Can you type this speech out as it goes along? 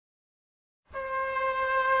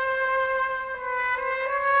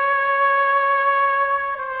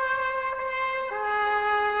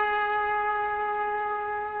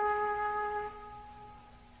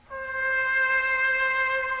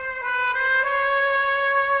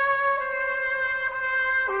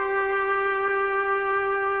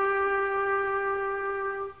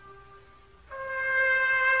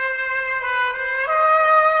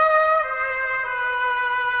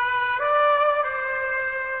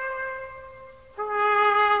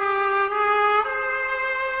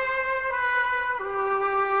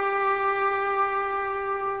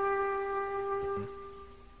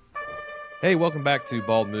Hey, welcome back to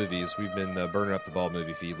Bald Movies. We've been burning up the Bald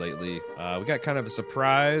Movie feed lately. We got kind of a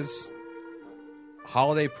surprise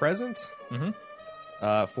holiday present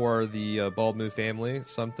for the Bald Move family.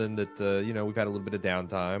 Something that we've had a little bit of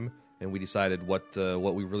downtime, and we decided what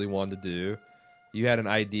we really wanted to do. You had an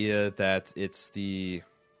idea that it's the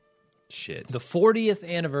 40th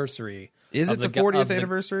anniversary. Is it the 40th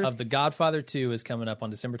anniversary of The Godfather 2 is coming up on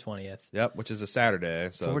December 20th. Yep, which is a Saturday.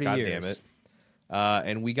 So 40 God years. damn it.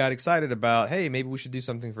 And we got excited about, hey, maybe we should do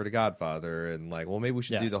something for The Godfather, and maybe we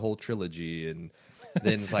should do the whole trilogy. And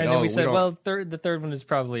then it's like, and then we said, the third one is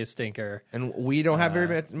probably a stinker, and we don't have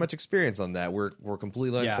very much experience on that. We're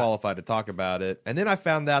completely unqualified to talk about it. And then I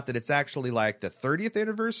found out that it's actually like the 30th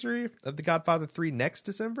anniversary of The Godfather 3 next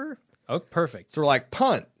December. Oh, perfect. So we're like,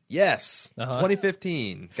 punt. Yes,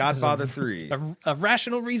 2015, Godfather 3. A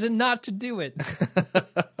rational reason not to do it.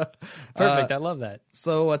 Perfect, I love that.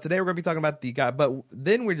 So today we're going to be talking about but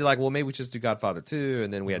then we're like, well, maybe we just do Godfather 2,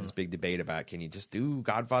 and then we had this big debate about, can you just do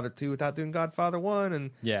Godfather 2 without doing Godfather 1?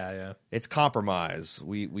 And yeah. It's compromise.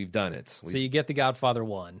 We've done it. So you get the Godfather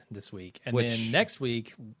 1 this week, and then next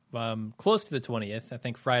week, close to the 20th, I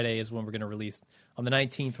think Friday is when we're going to release, on the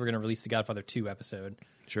 19th, we're going to release the Godfather 2 episode.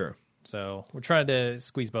 Sure. So we're trying to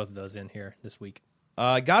squeeze both of those in here this week.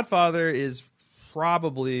 Godfather is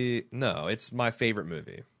it's my favorite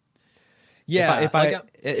movie. Yeah.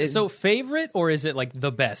 So favorite, or is it like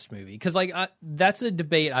the best movie? Because that's a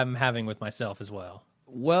debate I'm having with myself as well.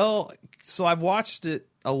 Well, so I've watched it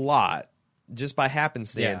a lot just by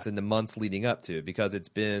happenstance in the months leading up to it, because it's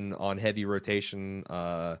been on heavy rotation.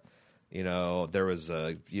 There was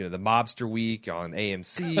the Mobster Week on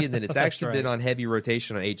AMC, and then it's actually been on heavy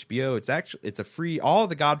rotation on HBO. It's a free. All of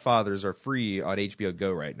the Godfathers are free on HBO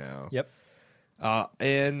Go right now. Yep.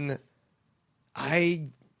 And I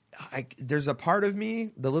there's a part of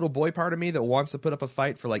me, the little boy part of me, that wants to put up a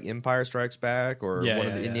fight for like Empire Strikes Back or one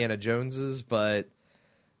of the Indiana Joneses, but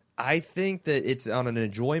I think that it's on an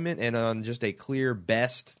enjoyment and on just a clear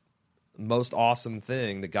best, most awesome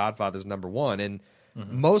thing. The Godfather's number one, and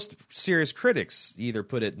most serious critics either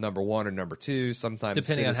put it number one or number two, sometimes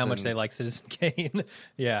depending on how much they like Citizen Kane.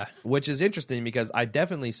 Yeah. Which is interesting, because I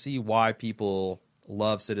definitely see why people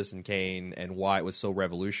love Citizen Kane and why it was so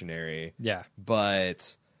revolutionary. Yeah.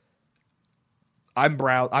 But I'm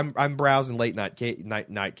browsing late night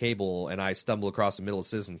cable, and I stumble across the middle of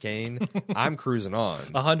Citizen Kane. I'm cruising on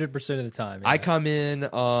 100% of the time. Yeah. I come in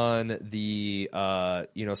on the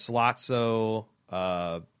Sollozzo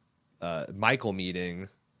Michael meeting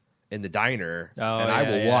in the diner, and I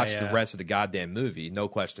will watch the rest of the goddamn movie, no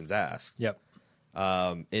questions asked. Yep.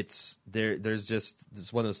 It's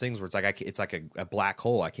one of those things where it's like a black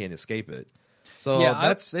hole. I can't escape it. So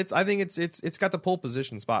I think it's got the pole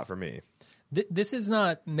position spot for me. This is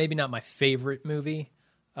maybe not my favorite movie.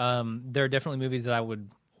 There are definitely movies that I would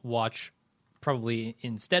watch probably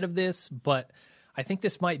instead of this, but I think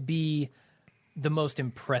this might be the most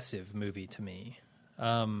impressive movie to me.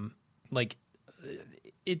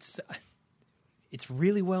 It's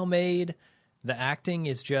really well made. The acting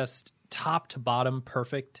is just top to bottom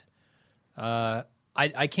perfect. I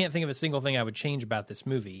can't think of a single thing I would change about this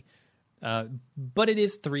movie. But it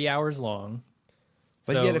is 3 hours long.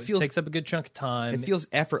 But so yet it takes up a good chunk of time. It feels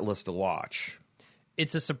effortless to watch.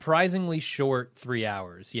 It's a surprisingly short 3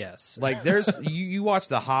 hours, yes. Like there's you watch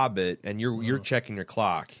The Hobbit and you're checking your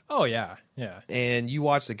clock. Oh yeah. And you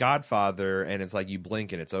watch The Godfather and it's like you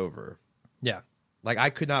blink and it's over. Yeah. Like I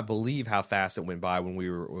could not believe how fast it went by when we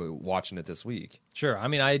were watching it this week. Sure. I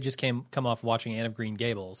mean, I had just come off watching Anne of Green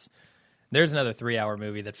Gables. There's another 3 hour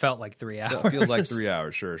movie that felt like 3 hours. It feels like 3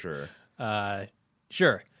 hours, sure.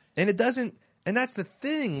 Sure. And it doesn't. And that's the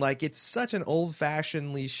thing, like, it's such an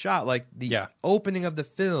old-fashionedly shot. Like, the opening of the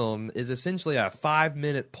film is essentially a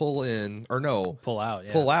 5-minute pull-out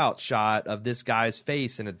shot of this guy's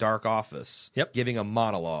face in a dark office, giving a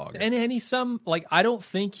monologue. And he's I don't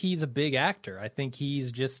think he's a big actor. I think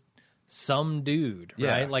he's just some dude,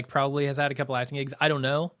 right? Like, probably has had a couple acting gigs. I don't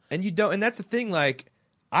know. And and that's the thing, like,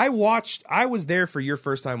 I was there for your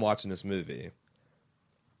first time watching this movie.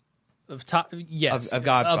 Of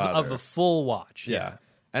Godfather. Of a full watch. Yeah.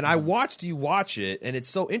 And I watched you watch it, and it's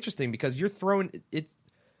so interesting because you're throwing it.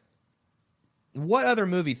 What other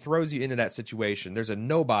movie throws you into that situation? There's a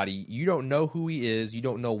nobody. You don't know who he is. You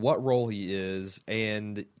don't know what role he is,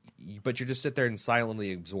 but you just sit there and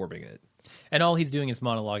silently absorbing it. And all he's doing is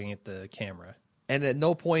monologuing at the camera. And at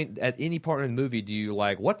no point, at any part in the movie, do you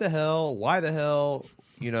like, what the hell? Why the hell?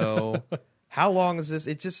 How long is this?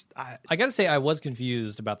 It just... I got to say, I was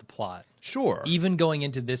confused about the plot. Sure. Even going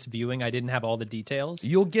into this viewing, I didn't have all the details.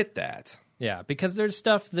 You'll get that. Yeah, because there's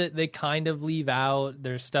stuff that they kind of leave out.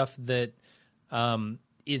 There's stuff that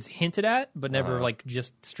is hinted at, but never like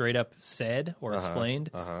just straight up said or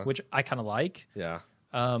explained, which I kind of like. Yeah.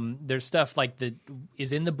 There's stuff like that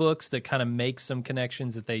is in the books that kind of makes some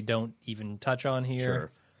connections that they don't even touch on here.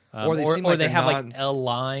 Sure. Or they have like a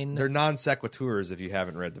line. They're non sequiturs if you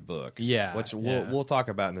haven't read the book. Yeah, which we'll talk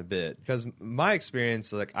about in a bit. Because my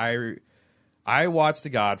experience, like I watched The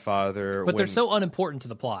Godfather, but they're so unimportant to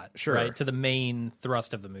the plot, sure, right? To the main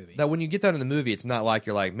thrust of the movie. That when you get done in the movie, it's not like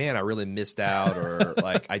you're like, man, I really missed out, or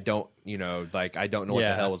like I don't know what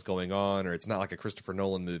the hell was going on, or it's not like a Christopher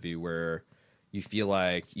Nolan movie where you feel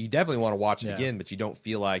like you definitely want to watch it again, but you don't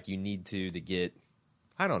feel like you need to get.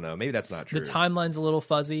 I don't know. Maybe that's not true. The timeline's a little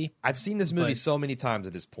fuzzy. I've seen this movie so many times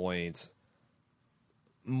at this point.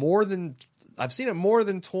 I've seen it more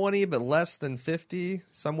than 20, but less than 50,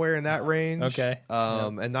 somewhere in that range. Okay.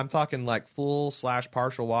 And I'm talking like full /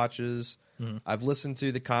 partial watches. Mm-hmm. I've listened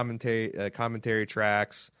to the commentary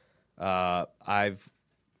tracks. I've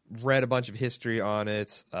read a bunch of history on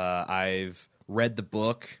it. I've read the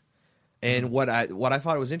book. And what I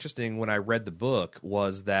thought was interesting when I read the book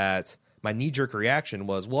was that my knee-jerk reaction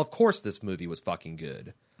was, well, of course this movie was fucking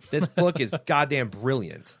good. This book is goddamn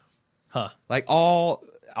brilliant. Huh. Like, all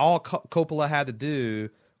Coppola had to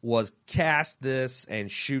do was cast this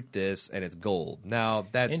and shoot this, and it's gold. Now,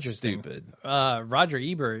 that's stupid. Roger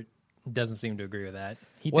Ebert doesn't seem to agree with that.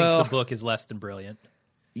 He thinks the book is less than brilliant.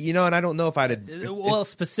 You know, and I don't know if I'd... Well,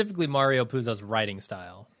 specifically Mario Puzo's writing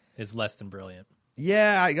style is less than brilliant.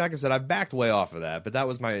 Yeah, like I said, I've backed way off of that, but that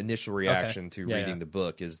was my initial reaction to reading the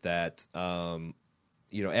book, is that,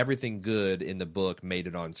 everything good in the book made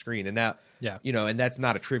it on screen. And now, and that's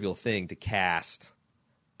not a trivial thing to cast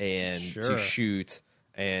and to shoot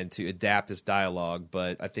and to adapt this dialogue,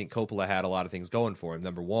 but I think Coppola had a lot of things going for him.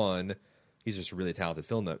 Number one, he's just a really talented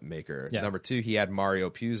filmmaker. Yeah. Number two, he had Mario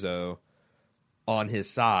Puzo on his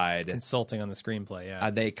side, consulting on the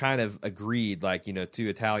screenplay. They kind of agreed, like, two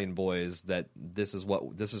Italian boys, that this is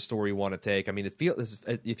a story we want to take. I mean,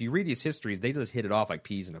 if you read these histories, they just hit it off like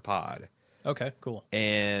peas in a pod. Okay, cool.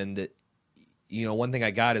 And one thing I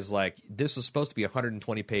got is like, this was supposed to be a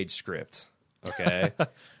 120-page script. Okay.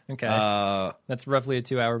 Okay. That's roughly a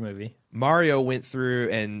 2-hour movie. Mario went through,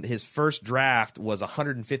 and his first draft was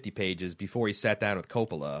 150 pages before he sat down with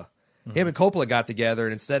Coppola. Mm-hmm. Him and Coppola got together,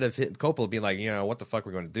 and instead of Coppola being like, what the fuck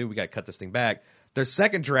we're going to do? We got to cut this thing back. Their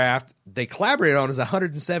second draft, they collaborated on, is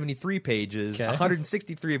 173 pages,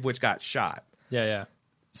 163 of which got shot. Yeah.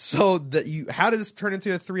 So how did this turn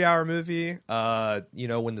into a 3-hour movie?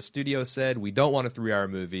 When the studio said, we don't want a 3-hour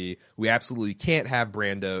movie, we absolutely can't have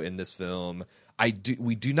Brando in this film.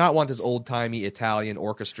 We do not want this old-timey Italian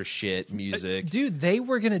orchestra shit music. Dude, they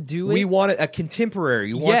were going to do it. We want a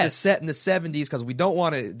contemporary. We want this set in the 70s because we don't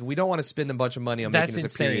want to spend a bunch of money on making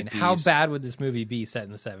this a period piece. How bad would this movie be set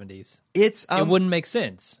in the 70s? It wouldn't make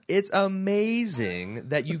sense. It's amazing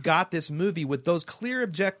that you got this movie with those clear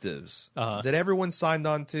objectives that everyone signed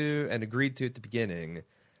on to and agreed to at the beginning.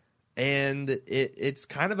 And it's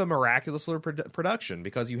kind of a miraculous little production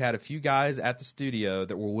because you had a few guys at the studio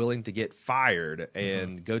that were willing to get fired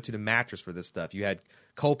and go to the mattress for this stuff. You had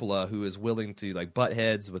Coppola, who is willing to like butt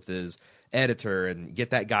heads with his editor and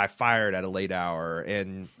get that guy fired at a late hour.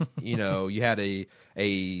 And you had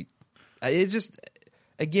it's just,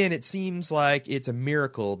 again, it seems like it's a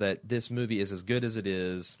miracle that this movie is as good as it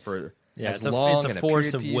is for as long. It's a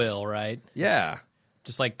force of will, right? Yeah, it's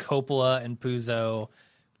just like Coppola and Puzo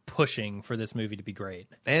pushing for this movie to be great.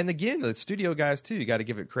 And again, the studio guys too, you got to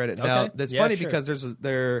give it credit. Okay. Now that's funny because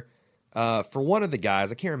for one of the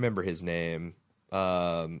guys, I can't remember his name,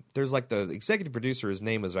 there's like the executive producer, his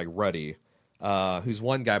name was like Ruddy, who's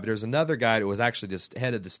one guy, but there's another guy that was actually just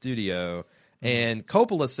head of the studio, and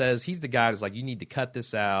Coppola says he's the guy that's like, you need to cut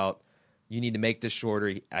this out, you need to make this shorter.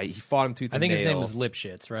 He fought him tooth and nail. I think his name was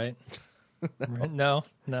Lipschitz, right? No,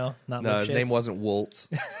 not Lipschitz. His name wasn't Waltz.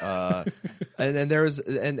 But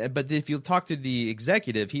if you talk to the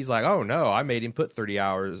executive, he's like, oh no, I made him put 30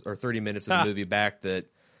 hours or 30 minutes of the movie back that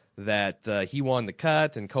he wanted to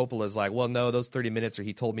cut, and Coppola's like, well, no, those 30 minutes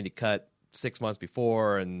he told me to cut 6 months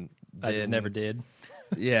before, and I just never did.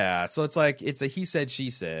 Yeah, so it's like it's a he said she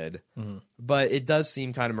said, but it does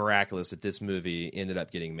seem kind of miraculous that this movie ended up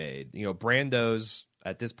getting made. Brando's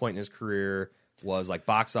at this point in his career was like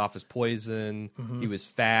box office poison. He was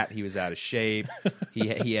fat. He was out of shape.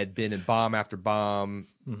 he had been in bomb after bomb,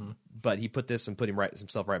 but he put this and put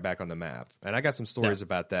himself right back on the map. And I got some stories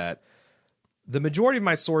about that. The majority of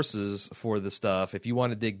my sources for the stuff, if you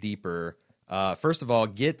want to dig deeper, first of all,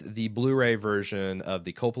 get the Blu-ray version of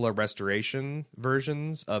the Coppola restoration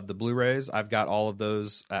versions of the Blu-rays. I've got all of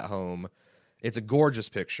those at home. It's a gorgeous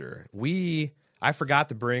picture. I forgot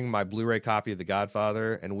to bring my Blu-ray copy of The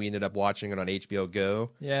Godfather, and we ended up watching it on HBO Go.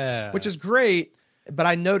 Yeah. Which is great, but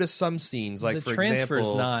I noticed some scenes, like, the for transfer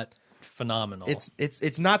example... is not phenomenal.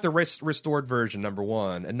 It's not the restored version, number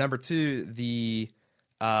one. And number two, the...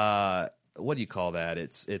 what do you call that?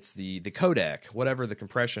 It's the codec, whatever the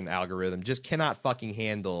compression algorithm, just cannot fucking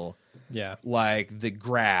handle... Yeah. Like the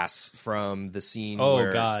grass from the scene where...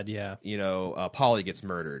 Oh, God, yeah. You know, Paulie gets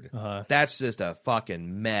murdered. That's just a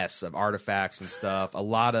fucking mess of artifacts and stuff.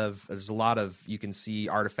 There's a lot of... You can see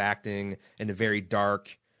artifacting in a very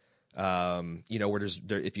dark... you know, where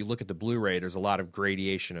if you look at the Blu-ray, there's a lot of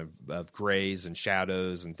gradation of grays and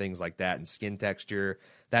shadows and things like that, and skin texture.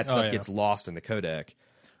 That stuff gets lost in the codec.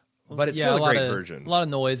 But it's still a great version. A lot of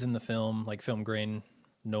noise in the film, like film grain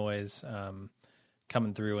noise,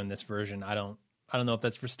 coming through in this version. I don't know if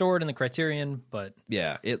that's restored in the Criterion, but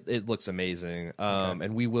yeah, it looks amazing.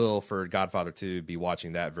 And we will, for Godfather 2, be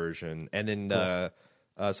watching that version. And then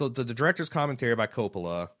so the director's commentary by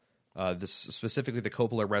Coppola, this specifically the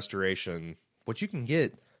Coppola restoration, which you can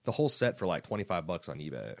get the whole set for like $25 on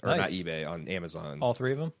eBay, or not eBay, on Amazon. All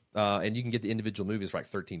three of them, and you can get the individual movies for like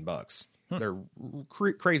 $13. They're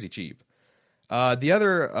crazy cheap. The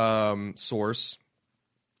other source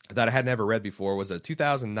that I had never read before was a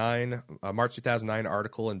March 2009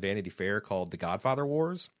 article in Vanity Fair called "The Godfather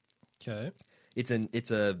Wars." Okay, it's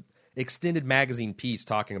a extended magazine piece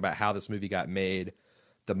talking about how this movie got made,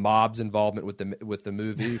 the mob's involvement with the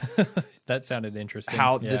movie. That sounded interesting.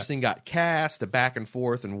 How this thing got cast, the back and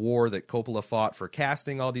forth and war that Coppola fought for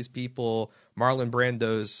casting all these people, Marlon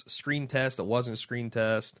Brando's screen test that wasn't a screen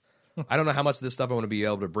test. I don't know how much of this stuff I want to be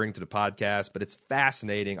able to bring to the podcast, but it's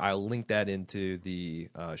fascinating. I'll link that into the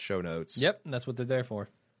show notes. Yep, that's what they're there for.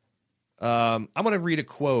 I'm going to read a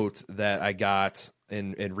quote that I got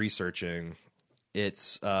in researching. It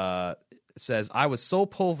says, "I was so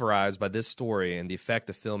pulverized by this story and the effect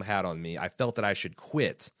the film had on me, I felt that I should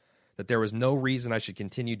quit, that there was no reason I should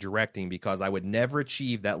continue directing because I would never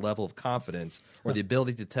achieve that level of confidence or the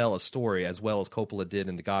ability to tell a story as well as Coppola did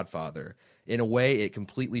in The Godfather. In a way, it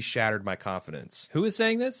completely shattered my confidence." Who is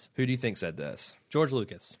saying this? Who do you think said this? George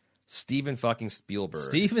Lucas. Steven fucking Spielberg.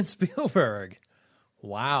 Steven Spielberg.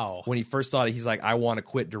 Wow. When he first thought it, he's like, I want to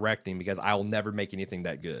quit directing because I will never make anything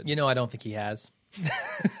that good. You know, I don't think he has.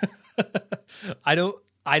 I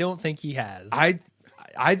don't think he has.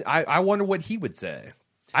 I wonder what he would say.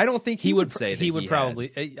 I don't think he would say that he would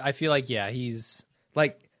probably. I feel like, yeah, he's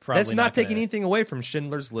like, probably that's not taking anything away from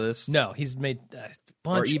Schindler's List. No, he's made a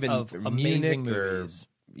bunch or even of amazing movies.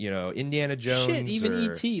 Or, you know, Indiana Jones. Shit, even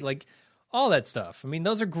E.T., like all that stuff. I mean,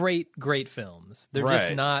 those are great films. They're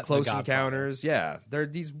just not Close The Godfather. Encounters. Yeah, they're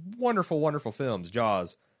these wonderful, wonderful films.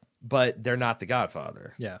 Jaws, but they're not The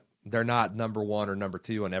Godfather. Yeah, they're not number one or number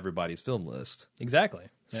two on everybody's film list. Exactly.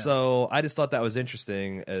 Yeah. So I just thought that was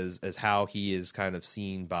interesting as how he is kind of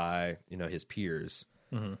seen by, you know, his peers.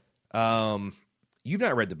 Mm-hmm. You've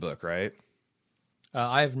not read the book, right?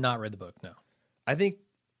 I have not read the book. No. I think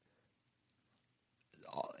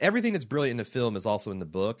everything that's brilliant in the film is also in the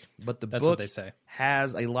book, but that's book what they say.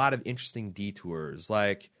 Has a lot of interesting detours.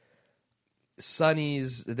 Like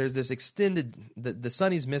Sonny's, there's this extended the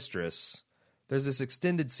Sonny's mistress. There's this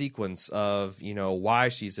extended sequence of, you know, why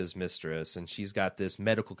she's his mistress, and she's got this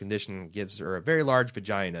medical condition that gives her a very large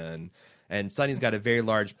vagina, and Sonny's got a very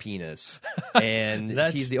large penis, and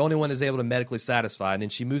he's the only one who's able to medically satisfy. And then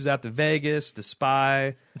she moves out to Vegas to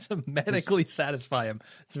spy. To medically satisfy him.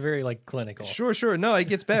 It's very, like, clinical. Sure. No, it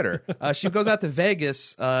gets better. She goes out to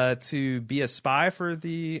Vegas to be a spy for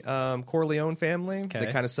the Corleone family. Okay.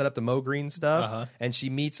 They kind of set up the Mo Green stuff. And she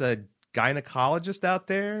meets a gynecologist out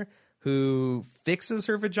there who fixes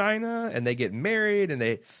her vagina, and they get married, and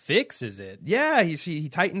they... Fixes it? Yeah, he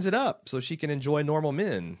tightens it up so she can enjoy normal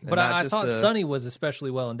men. But I thought Sonny was especially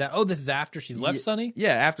well endowed. Oh, this is after she's left Sonny?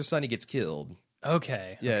 Yeah, after Sonny gets killed.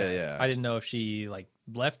 Okay. Yeah. I didn't know if she, like,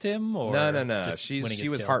 left him or... No. She was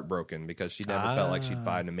killed? Heartbroken because she never felt like she'd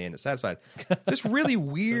find a man that's satisfied. Just really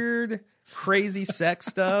weird... crazy sex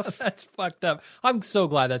stuff. That's fucked up. I'm so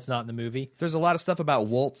glad that's not in the movie. There's a lot of stuff about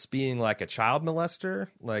Waltz being like a child molester.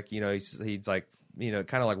 Like, you know, he's like, you know,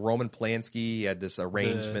 kind of like Roman Polanski. He had this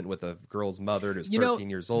arrangement with a girl's mother who's 13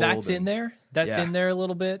 years old. That's in there. That's in there a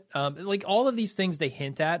little bit. Like all of these things they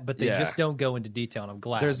hint at, but they just don't go into detail. And I'm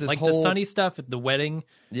glad. There's this like whole... the Sonny stuff at the wedding.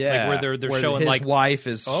 Yeah. Like where they're showing his like wife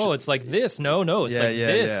is. Oh, it's like this. No, it's like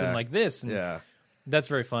this and like this. And yeah. That's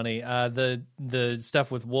very funny. The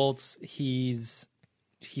stuff with Waltz, he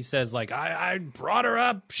says, like, I brought her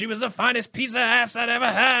up. She was the finest piece of ass I'd ever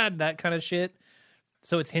had. That kind of shit.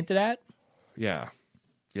 So it's hinted at? Yeah.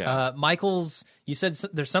 Michael's, you said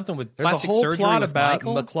there's something with there's plastic a whole surgery plot with about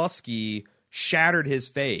Michael? McCluskey shattered his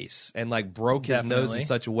face and like broke his nose in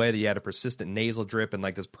such a way that he had a persistent nasal drip and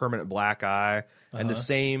like this permanent black eye. And the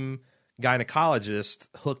same gynecologist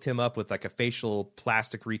hooked him up with like a facial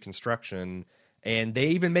plastic reconstruction. And they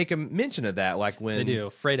even make a mention of that, like when they do.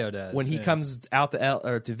 Fredo does when he comes out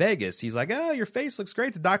to Vegas. He's like, "Oh, your face looks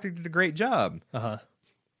great. The doctor did a great job."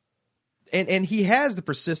 And he has the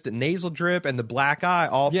persistent nasal drip and the black eye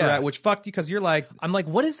all throughout, which fucked you because you're like, I'm like,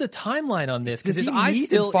 what is the timeline on this? Because his eye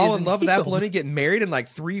still fall in love with Apollonia, get married in like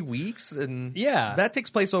 3 weeks, and that takes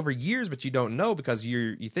place over years, but you don't know because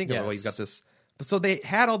you think, oh, well, he's got this. But so they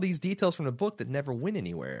had all these details from the book that never went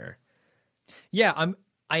anywhere. Yeah,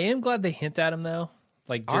 I am glad they hint at him though.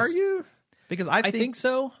 Like, are you? Because I think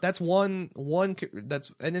so. That's one that's,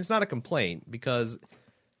 and it's not a complaint because.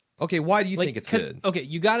 Okay, why do you think it's good? Okay,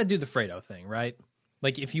 you got to do the Fredo thing, right?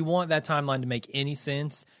 Like, if you want that timeline to make any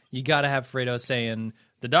sense, you got to have Fredo saying,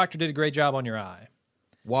 the doctor did a great job on your eye.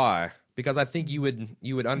 Why? Because I think you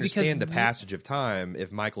would understand the passage of time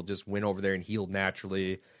if Michael just went over there and healed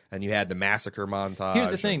naturally, and you had the massacre montage.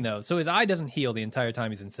 Here's the thing, though. So his eye doesn't heal the entire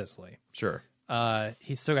time he's in Sicily. Sure.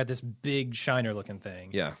 He's still got this big shiner-looking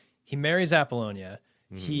thing. Yeah. He marries Apollonia.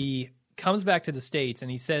 He comes back to the States,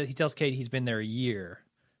 and he tells Kate he's been there a year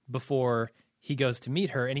before he goes to meet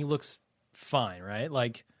her, and he looks fine, right?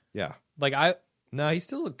 Like, yeah. Like No, he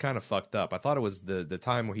still looked kind of fucked up. I thought it was the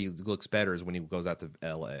time where he looks better is when he goes out to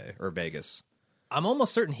L.A. or Vegas. I'm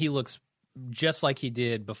almost certain he looks just like he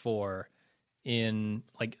did before in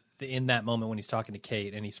that moment when he's talking to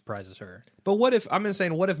Kate and he surprises her. But what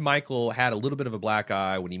if Michael had a little bit of a black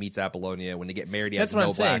eye when he meets Apollonia? When they get married, he has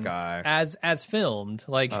no black eye. As filmed,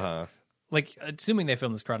 like assuming they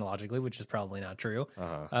filmed this chronologically, which is probably not true.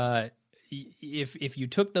 If you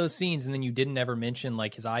took those scenes and then you didn't ever mention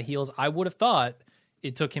like his eye heals, I would have thought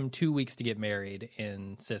it took him 2 weeks to get married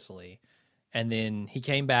in Sicily, and then he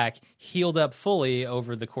came back, healed up fully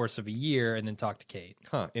over the course of a year, and then talked to Kate.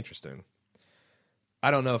 Huh, interesting. I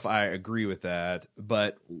don't know if I agree with that,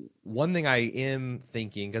 but one thing I am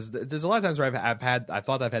thinking, because there's a lot of times where I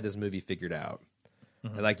thought I've had this movie figured out.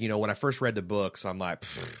 Like, when I first read the books, I'm like,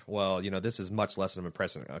 well, this is much less of an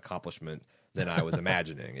impressive accomplishment than I was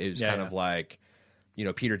imagining. It was kind of like,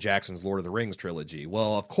 Peter Jackson's Lord of the Rings trilogy.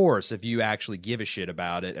 Well, of course, if you actually give a shit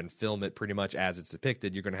about it and film it pretty much as it's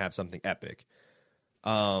depicted, you're going to have something epic.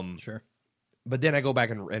 Sure. But then I go back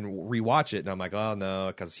and rewatch it, and I'm like, oh, no,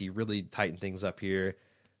 because he really tightened things up here.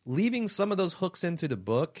 Leaving some of those hooks into the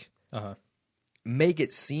book make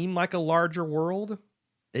it seem like a larger world.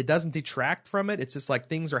 It doesn't detract from it. It's just like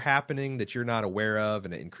things are happening that you're not aware of,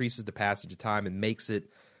 and it increases the passage of time and makes it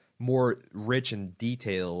more rich and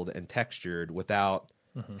detailed and textured without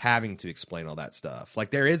having to explain all that stuff.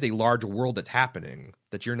 Like, there is a larger world that's happening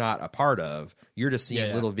that you're not a part of. You're just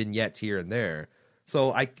seeing little vignettes here and there.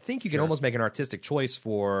 So I think you can almost make an artistic choice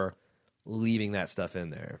for leaving that stuff in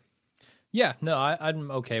there. Yeah, no,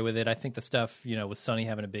 I'm okay with it. I think the stuff, with Sonny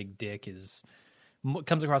having a big dick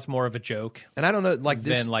comes across more of a joke, and I don't know, like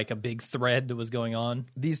this, than like a big thread that was going on.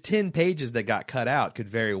 These 10 pages that got cut out could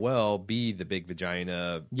very well be the big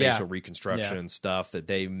vagina facial reconstruction stuff that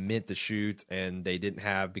they meant to shoot and they didn't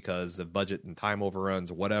have because of budget and time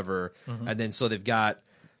overruns or whatever. And then so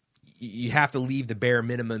you have to leave the bare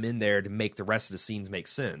minimum in there to make the rest of the scenes make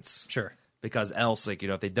sense. Sure. Because else, like,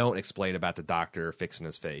 if they don't explain about the doctor fixing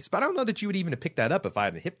his face, but I don't know that you would even have picked that up if I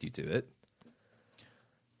hadn't hipped you to it.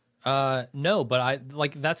 No, but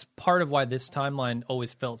that's part of why this timeline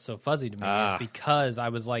always felt so fuzzy to me is because I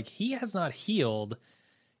was like, he has not healed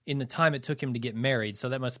in the time it took him to get married, so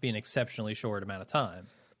that must be an exceptionally short amount of time.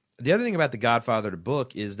 The other thing about The Godfather, the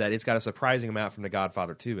book, is that it's got a surprising amount from The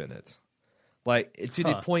Godfather 2 in it. Like, to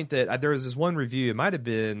the point that there was this one review, it might have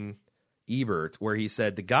been Ebert, where he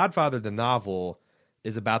said The Godfather, the novel,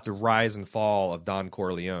 is about the rise and fall of Don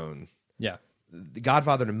Corleone. Yeah. The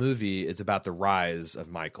Godfather, the movie, is about the rise of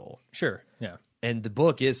Michael. Sure, yeah. And the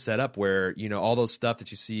book is set up where, all those stuff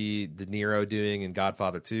that you see De Niro doing in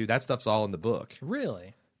Godfather 2, that stuff's all in the book.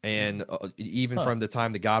 Really? And even from the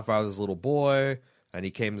time the Godfather's a little boy, and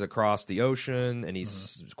he came across the ocean, and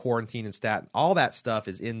he's quarantined in Staten, all that stuff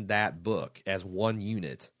is in that book as one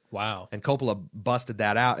unit. Wow. And Coppola busted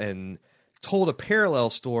that out and told a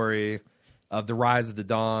parallel story of the rise of the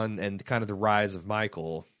Don and kind of the rise of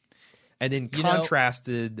Michael. And then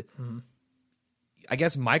contrasted, I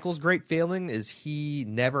guess Michael's great failing is he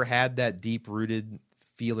never had that deep-rooted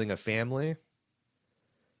feeling of family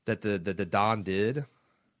that the Don did.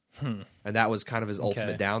 And that was kind of his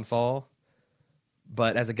ultimate downfall.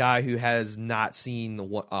 But as a guy who has not seen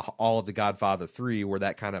all of The Godfather 3, where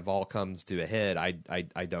that kind of all comes to a head,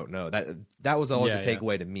 I don't know. That was always a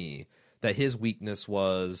takeaway to me, that his weakness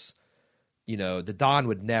was the Don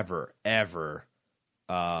would never, ever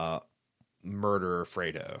murder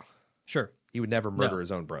Fredo. Sure. He would never murder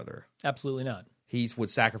his own brother. Absolutely not. He would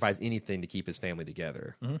sacrifice anything to keep his family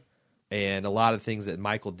together. Mm-hmm. And a lot of things that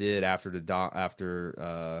Michael did after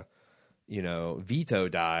Vito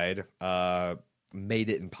died made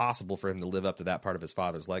it impossible for him to live up to that part of his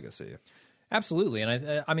father's legacy. Absolutely.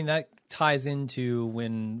 And I mean, that ties into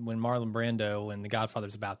when Marlon Brando, when the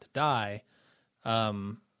Godfather's about to die,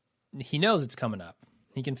 he knows it's coming up.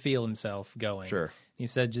 He can feel himself going. Sure. He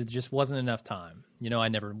said, "It just wasn't enough time. I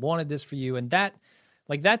never wanted this for you." And that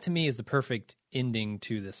to me is the perfect ending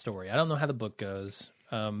to this story. I don't know how the book goes,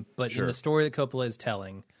 but in the story that Coppola is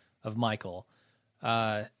telling of Michael,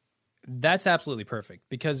 that's absolutely perfect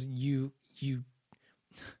because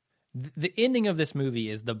the ending of this movie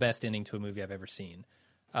is the best ending to a movie I've ever seen.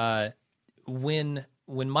 When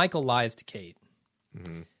Michael lies to Kate,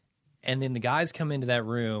 mm-hmm. and then the guys come into that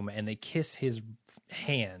room and they kiss his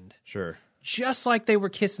hand. Sure. Just like they were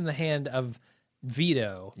kissing the hand of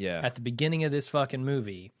Vito at the beginning of this fucking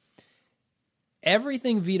movie.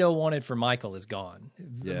 Everything Vito wanted for Michael is gone.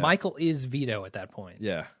 Yeah. Michael is Vito at that point.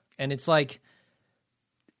 Yeah. And it's like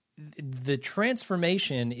the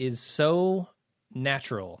transformation is so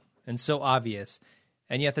natural and so obvious,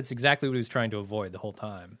 and yet that's exactly what he was trying to avoid the whole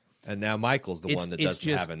time. And now Michael's the one that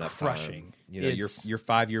doesn't have enough crushing. time. Your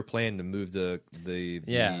 5-year plan to move the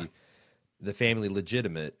family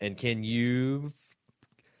legitimate, and can you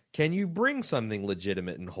bring something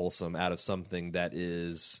legitimate and wholesome out of something that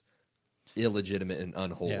is illegitimate and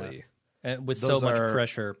unholy? Yeah. And with so much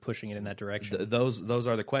pressure pushing it in that direction. Those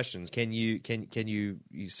are the questions. Can you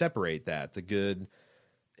separate that? The good.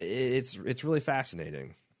 It's really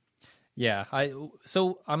fascinating. Yeah.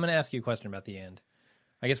 So I'm going to ask you a question about the end.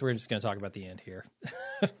 I guess we're just going to talk about the end here.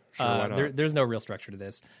 Sure, why not? There's no real structure to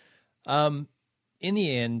this. In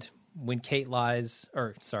the end, when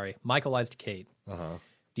Michael lies to Kate, do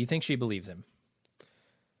you think she believes him?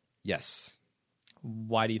 Yes.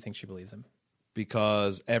 Why do you think she believes him?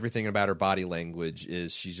 Because everything about her body language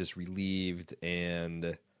is she's just relieved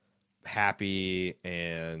and happy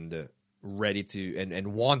and ready to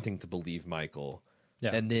and wanting to believe Michael.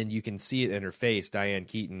 Yeah. And then you can see it in her face. Diane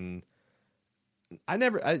Keaton.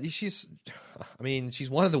 She's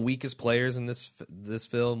one of the weakest players in this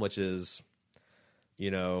film, which is,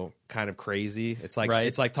 kind of crazy. It's like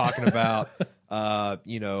It's like talking about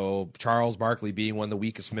Charles Barkley being one of the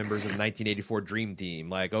weakest members of the 1984 Dream Team.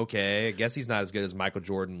 Like, okay, I guess he's not as good as Michael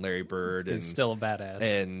Jordan, Larry Bird, and he's still a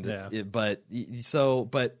badass.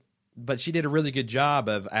 But she did a really good job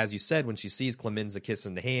of, as you said, when she sees Clemenza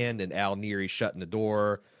kissing the hand and Al Neri shutting the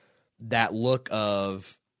door, that look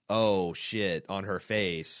of, oh shit, on her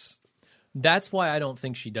face. That's why I don't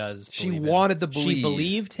think she does. She wanted to believe. She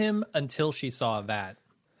believed him until she saw that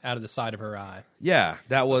out of the side of her eye. Yeah,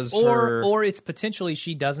 that was her. Or it's potentially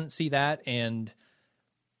she doesn't see that and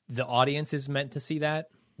the audience is meant to see that.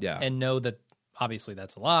 Yeah. And know that obviously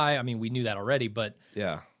that's a lie. I mean, we knew that already, but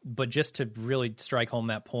yeah. But just to really strike home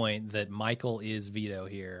that point that Michael is Vito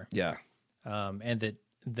here. Yeah. And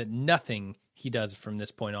that nothing he does from this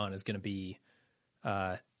point on is going to be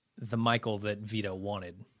the Michael that Vito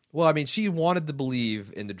wanted. Well, I mean, she wanted to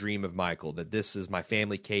believe in the dream of Michael, that this is my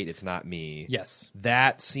family, Kate, it's not me. Yes.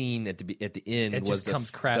 That scene at the end was the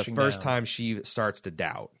first time she starts to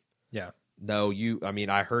doubt. Yeah. No,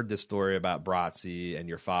 I heard this story about Brazzi and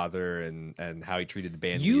your father and how he treated the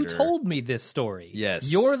band You leader. told me this story.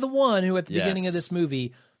 Yes. You're the one who at the beginning of this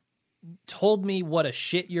movie told me what a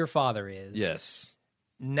shit your father is. Yes.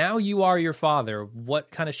 Now you are your father. What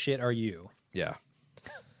kind of shit are you? Yeah.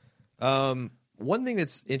 One thing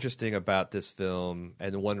that's interesting about this film,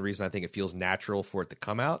 and the one reason I think it feels natural for it to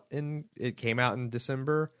come out it came out in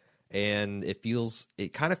December, and it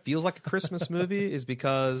kind of feels like a Christmas movie, is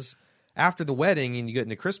because after the wedding and you get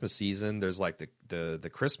into Christmas season, there's like the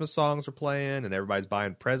Christmas songs are playing and everybody's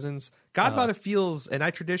buying presents. Godfather feels, and I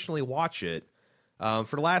traditionally watch it for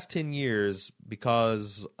the last 10 years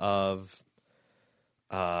because of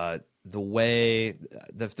the way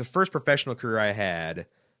the first professional career I had.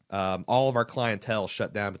 All of our clientele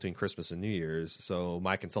shut down between Christmas and New Year's, so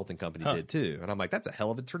my consulting company did too. And I'm like, that's a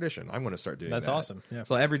hell of a tradition. I'm going to start doing that. That's awesome. Yeah.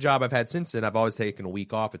 So every job I've had since then, I've always taken a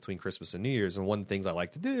week off between Christmas and New Year's. And one of the things I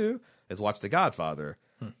like to do is watch The Godfather.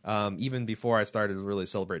 Even before I started really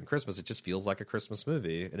celebrating Christmas, it just feels like a Christmas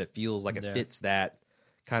movie, and it feels like it fits that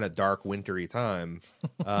kind of dark, wintry time.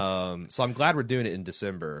 So I'm glad we're doing it in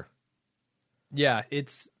December. Yeah,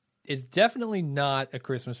 it's definitely not a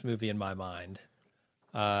Christmas movie in my mind.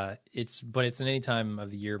 It's an any time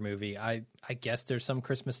of the year movie. I guess there's some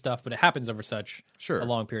Christmas stuff, but it happens over such a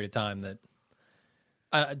long period of time that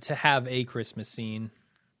to have a Christmas scene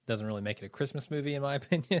doesn't really make it a Christmas movie, in my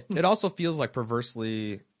opinion. It also feels like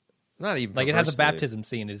perversely, not even like perversely. It has a baptism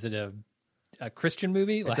scene. Is it a Christian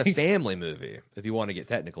movie? It's a family movie, if you want to get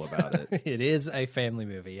technical about it. It is a family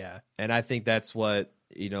movie, yeah. And I think that's what,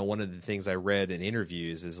 one of the things I read in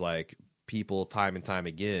interviews is like people time and time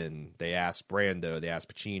again, they asked Brando, they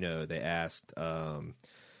asked Pacino, they asked the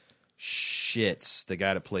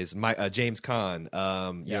guy that plays James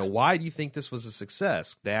Caan, why do you think this was a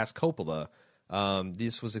success? They asked Coppola.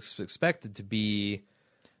 This was expected to be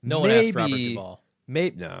no one asked Robert Duvall.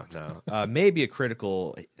 Maybe a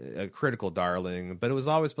critical darling, but it was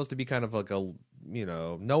always supposed to be kind of like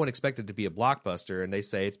no one expected it to be a blockbuster, and they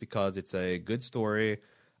say it's because it's a good story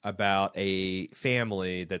about a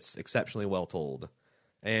family that's exceptionally well told,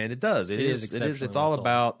 and it does. It is. It's all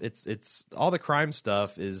about it's all the crime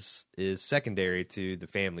stuff is secondary to the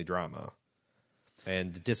family drama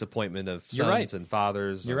and the disappointment of sons and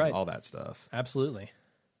fathers and all that stuff. Absolutely.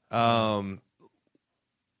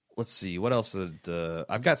 Let's see. What else?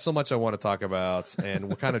 I've got so much I want to talk about, and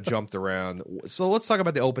we kind of jumped around. So let's talk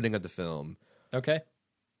about the opening of the film. Okay.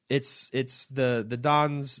 It's the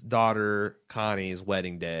Don's daughter Connie's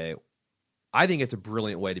wedding day. I think it's a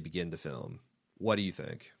brilliant way to begin the film. What do you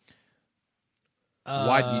think?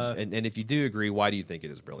 Why do you, and if you do agree, why do you think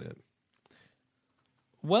it is brilliant?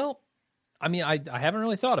 Well, I mean, I haven't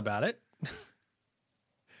really thought about it.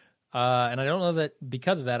 And I don't know that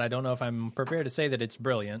because of that, I don't know if I'm prepared to say that it's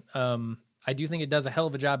brilliant. I do think it does a hell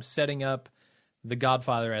of a job setting up the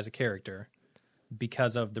Godfather as a character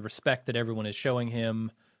because of the respect that everyone is showing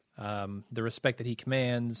him, the respect that he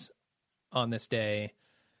commands on this day.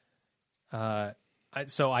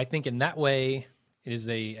 So I think in that way, it is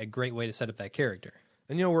a great way to set up that character.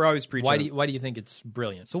 And we're always preaching. Why do you think it's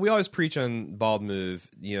brilliant? So we always preach on Bald Move,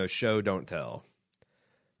 show, don't tell.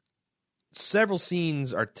 Several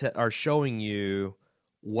scenes are showing you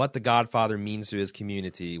what the Godfather means to his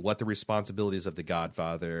community, what the responsibilities of the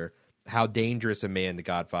Godfather, how dangerous a man the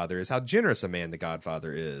Godfather is, how generous a man the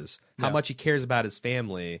Godfather is, how much he cares about his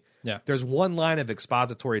family. Yeah. There's one line of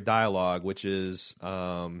expository dialogue, which is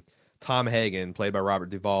Tom Hagen, played by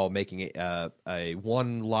Robert Duvall, making a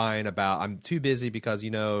one line about, I'm too busy because,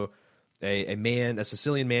 a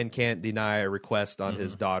Sicilian man can't deny a request on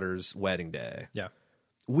his daughter's wedding day. Yeah.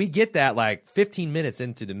 We get that like 15 minutes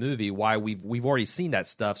into the movie, why we've already seen that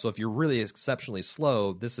stuff. So if you're really exceptionally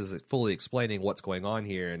slow, this is fully explaining what's going on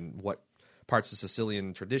here and what parts of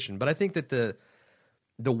Sicilian tradition. But I think that the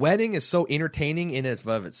wedding is so entertaining in and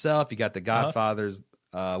of itself. You got the Godfather's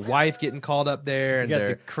wife getting called up there, and you got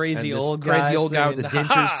the crazy old guy with the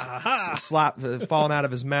dentures falling out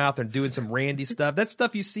of his mouth and doing some randy stuff. That's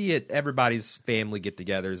stuff you see at everybody's family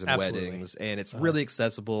get-togethers and weddings, and it's really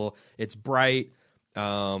accessible. It's bright.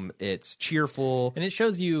 It's cheerful, and it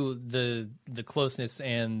shows you the closeness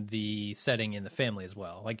and the setting in the family as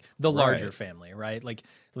well, like the larger family, right? Like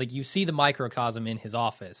you see the microcosm in his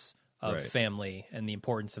office of family and the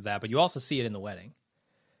importance of that, but you also see it in the wedding.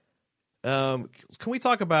 Can we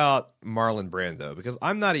talk about Marlon Brando? Because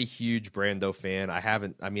I'm not a huge Brando fan.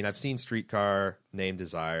 I've seen Streetcar Named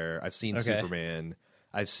Desire. I've seen Superman.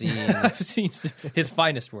 I've seen his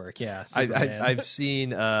finest work. Yeah, I've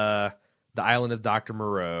seen The Island of Dr.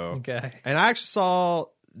 Moreau. Okay. And I actually saw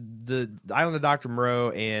the Island of Dr.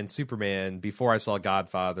 Moreau and Superman before I saw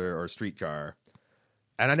Godfather or Streetcar.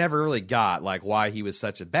 And I never really got why he was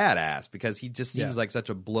such a badass, because he just seems like such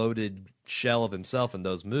a bloated shell of himself in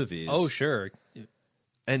those movies. Oh, sure.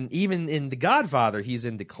 And even in The Godfather, he's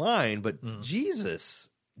in decline, but Jesus,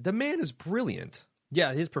 the man is brilliant.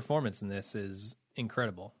 Yeah, his performance in this is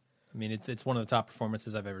incredible. I mean, it's one of the top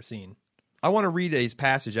performances I've ever seen. I want to read a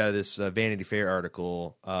passage out of this Vanity Fair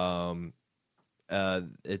article.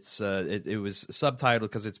 It was subtitled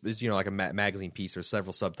because it's like a magazine piece. There's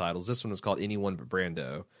several subtitles. This one was called Anyone But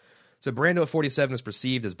Brando. So Brando at 47 was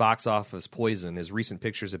perceived as box office poison. His recent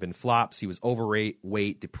pictures have been flops. He was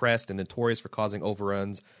overweight, depressed, and notorious for causing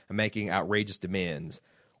overruns and making outrageous demands.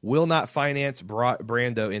 Will not finance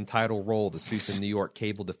Brando in title role. The suits in New York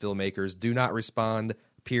cabled to filmmakers. Do not respond.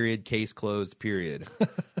 Period. Case closed. Period.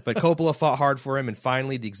 But Coppola fought hard for him, and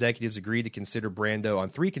finally the executives agreed to consider Brando on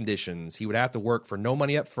 3 conditions. He would have to work for no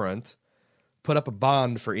money up front, put up a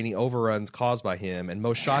bond for any overruns caused by him, and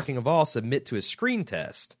most shocking of all, submit to a screen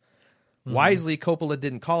test. Wisely, Coppola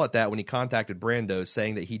didn't call it that when he contacted Brando,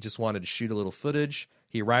 saying that he just wanted to shoot a little footage.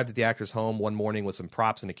 He arrived at the actor's home one morning with some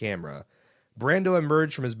props and a camera. Brando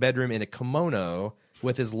emerged from his bedroom in a kimono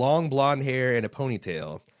with his long blonde hair and a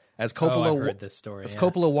ponytail. As Coppola, I've heard this story.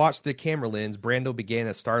 Coppola watched the camera lens, Brando began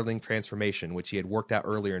a startling transformation, which he had worked out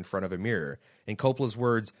earlier in front of a mirror. In Coppola's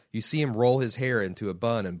words, you see him roll his hair into a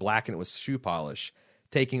bun and blacken it with shoe polish.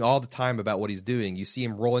 Taking all the time about what he's doing, you see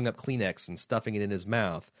him rolling up Kleenex and stuffing it in his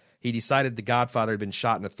mouth. He decided the Godfather had been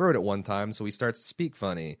shot in the throat at one time, so he starts to speak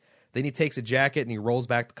funny. Then he takes a jacket and he rolls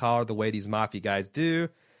back the collar the way these mafia guys do.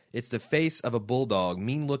 It's the face of a bulldog,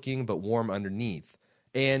 mean-looking but warm underneath.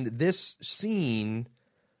 And this scene...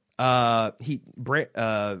 Coppola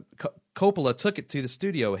took it to the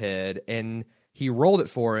studio head and he rolled it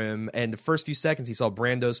for him. And the first few seconds, he saw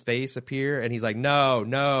Brando's face appear, and he's like,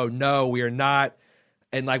 "No, we are not."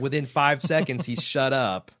 And like within 5 seconds, he's shut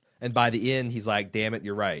up. And by the end, he's like, "Damn it,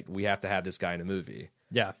 you're right. We have to have this guy in a movie."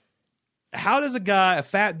 Yeah. How does a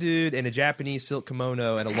fat dude in a Japanese silk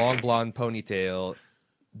kimono and a long blonde ponytail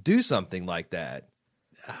do something like that?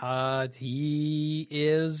 He's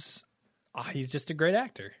just a great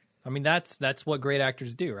actor. I mean, that's what great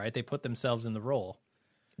actors do, right? They put themselves in the role.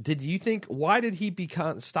 Why did he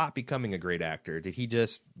stop becoming a great actor? Did he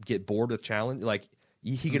just get bored with challenge? Like,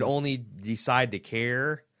 he could only decide to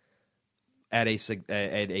care at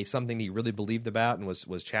a something he really believed about and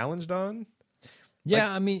was challenged on? Yeah,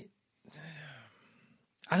 like, I mean,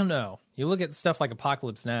 I don't know. You look at stuff like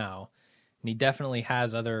Apocalypse Now, and he definitely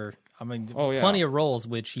has other, plenty of roles,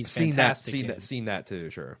 which he's fantastic in. Seen that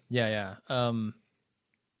too, sure. Yeah.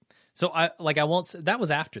 So I won't say, that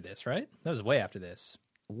was after this, right? That was way after this.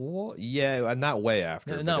 Well, yeah, not way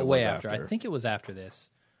after. No, not way after. I think it was after this.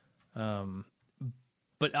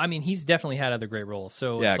 But I mean, he's definitely had other great roles.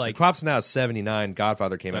 So yeah, it's like Apocalypse Now is 79.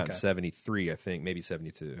 Godfather came out in 73, I think, maybe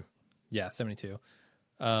 72. Yeah, 72.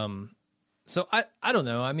 So I don't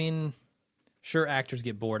know. I mean, sure, actors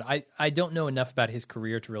get bored. I don't know enough about his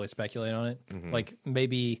career to really speculate on it. Mm-hmm. Like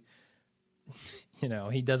maybe,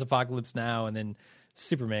 he does Apocalypse Now and then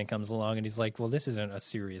Superman comes along and he's like, well, this isn't a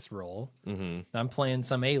serious role. Mm-hmm. I'm playing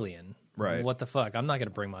some alien. Right. What the fuck? I'm not going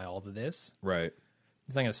to bring my all to this. Right.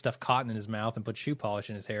 He's not going to stuff cotton in his mouth and put shoe polish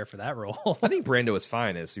in his hair for that role. I think Brando is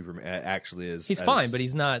fine as Superman. Actually, he's fine, but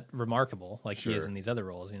he's not remarkable like he is in these other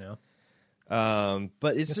roles.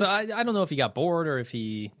 But it's so I don't know if he got bored or if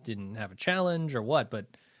he didn't have a challenge or what. But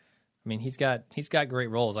I mean, he's got great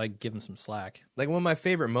roles. I give him some slack. Like one of my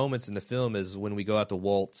favorite moments in the film is when we go out to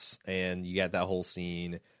Waltz and you got that whole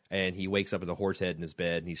scene. And he wakes up with a horse head in his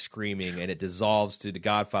bed and he's screaming, and it dissolves to the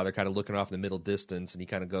Godfather kind of looking off in the middle distance, and he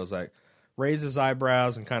kind of goes like, raises his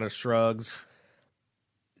eyebrows and kind of shrugs.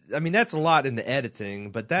 I mean, that's a lot in the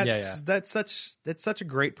editing, but that's such a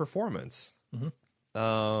great performance.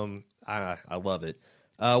 Mm-hmm. I love it.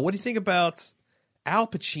 What do you think about Al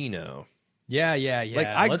Pacino? Yeah.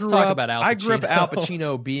 Like Let's talk about Al Pacino. I grew up Al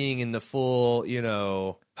Pacino being in the full,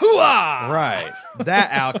 hoo-ah! Right.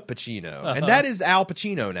 That Al Pacino. Uh-huh. And that is Al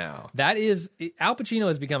Pacino now. Al Pacino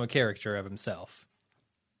has become a caricature of himself.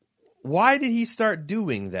 Why did he start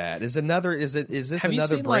doing that? Is this another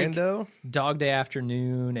Brando? Like Dog Day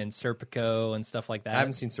Afternoon and Serpico and stuff like that? I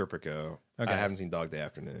haven't seen Serpico. Okay. I haven't seen Dog Day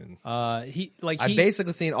Afternoon. I've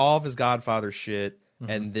basically seen all of his Godfather shit, mm-hmm.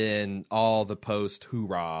 and then all the post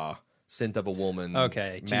hoorah, Scent of a Woman,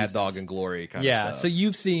 Mad Dog and Glory kind of stuff. Yeah, so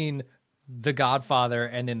you've seen The Godfather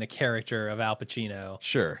and then the character of Al Pacino.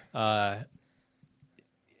 Sure.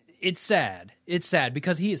 It's sad. It's sad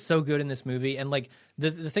because he is so good in this movie, and like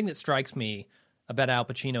the thing that strikes me about Al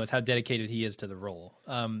Pacino is how dedicated he is to the role.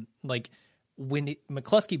 Like when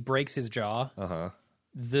McCluskey breaks his jaw,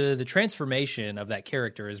 the transformation of that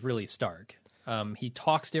character is really stark. He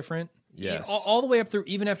talks different. Yes. All the way up through,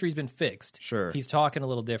 even after he's been fixed. Sure. He's talking a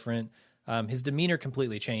little different. His demeanor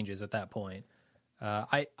completely changes at that point.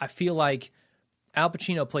 I feel like Al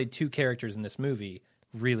Pacino played two characters in this movie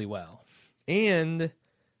really well. And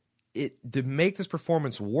to make this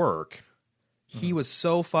performance work, he was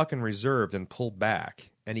so fucking reserved and pulled back,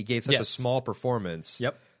 and he gave such a small performance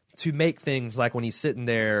to make things like when he's sitting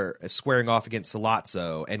there squaring off against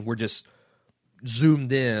Sollozzo, and we're just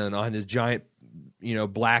zoomed in on his giant,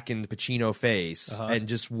 blackened Pacino face, and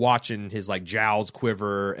just watching his like jowls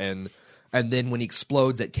quiver, and then when he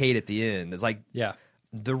explodes at Kate at the end, it's like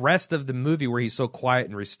the rest of the movie where he's so quiet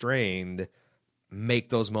and restrained make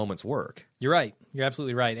those moments work. You're right. You're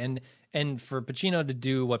absolutely right. And for Pacino to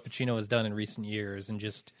do what Pacino has done in recent years and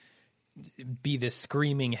just be this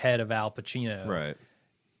screaming head of Al Pacino, right,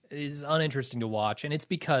 is uninteresting to watch. And it's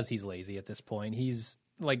because he's lazy at this point. He's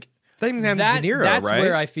like things happen to De Niro, that's right?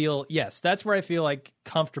 That's where I feel like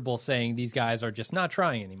comfortable saying these guys are just not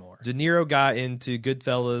trying anymore. De Niro got into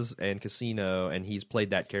Goodfellas and Casino, and he's played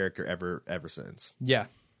that character ever since. Yeah,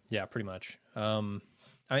 pretty much.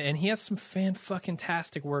 And he has some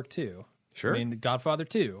fan-fucking-tastic work, too. Sure. I mean, Godfather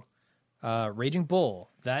 2. Raging Bull,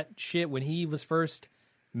 that shit, when he was first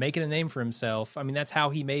making a name for himself, I mean, that's how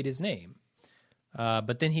he made his name.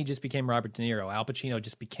 But then he just became Robert De Niro. Al Pacino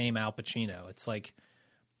just became Al Pacino. It's like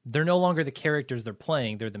they're no longer the characters they're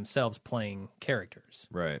playing. They're themselves playing characters.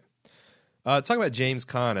 Right. Talking about James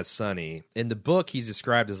Caan as Sonny. In the book, he's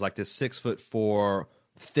described as like this 6'4",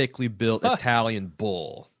 thickly built Italian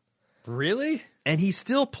bull. Really? And he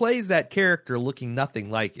still plays that character looking nothing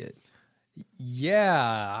like it.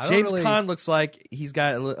 Yeah. James Caan looks like he's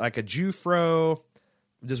got like a Jufro,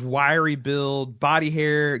 just wiry build, body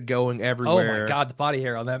hair going everywhere. Oh my God, the body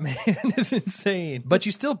hair on that man is insane. But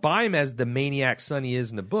you still buy him as the maniac Sonny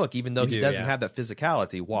is in the book, even though he doesn't have that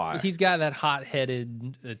physicality. Why? He's got that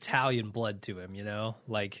hot-headed Italian blood to him, you know?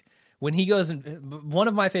 Like, when he goes... one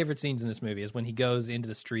of my favorite scenes in this movie is when he goes into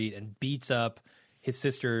the street and beats up his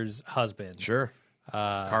sister's husband. Sure.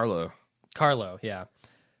 Carlo, yeah.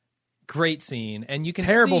 Great scene. And you can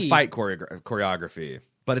Terrible see... fight choreography.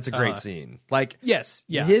 But it's a great scene. Like, yes,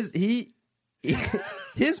 yeah. His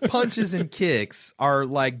punches and kicks are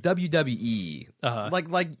like WWE.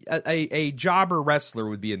 Like a jobber wrestler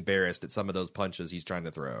would be embarrassed at some of those punches he's trying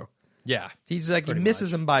to throw. Yeah, he's like he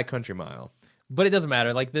misses him by a country mile. But it doesn't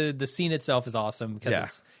matter. Like the scene itself is awesome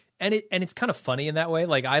because it's kind of funny in that way.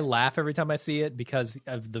 Like I laugh every time I see it because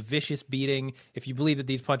of the vicious beating. If you believe that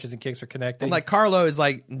these punches and kicks are connected, and like Carlo is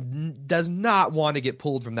like does not want to get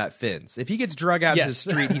pulled from that fence. If he gets drug out into the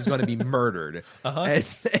street, he's going to be murdered.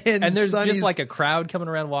 And there's just like a crowd coming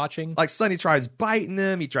around watching. Like Sonny tries biting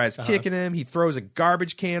him, he tries kicking him, he throws a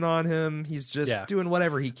garbage can on him. He's just doing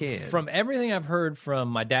whatever he can. From everything I've heard from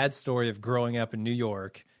my dad's story of growing up in New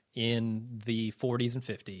York in the 40s and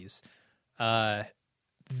 50s.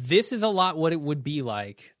 This is a lot what it would be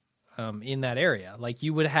like in that area. Like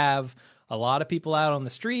you would have a lot of people out on the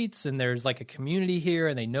streets and there's like a community here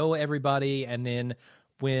and they know everybody. And then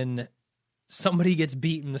when somebody gets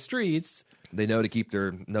beat in the streets, they know to keep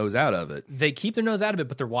their nose out of it. They keep their nose out of it,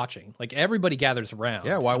 but they're watching. Like everybody gathers around.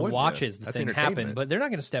 Yeah, why wouldn't watches the thing happen, but they're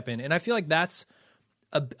not going to step in. And I feel like that's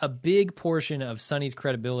a big portion of Sonny's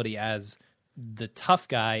credibility as the tough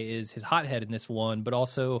guy is his hothead in this one, but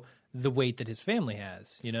also the weight that his family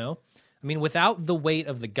has, you know? I mean, without the weight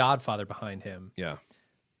of the Godfather behind him,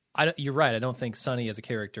 you're right, I don't think Sonny as a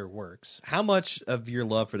character works. How much of your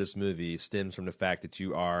love for this movie stems from the fact that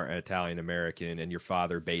you are an Italian-American and your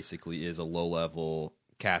father basically is a low-level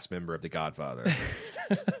cast member of The Godfather?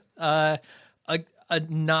 A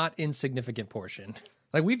not insignificant portion.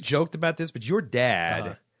 Like, we've joked about this, but your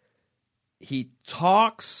dad, he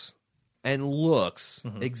talks and looks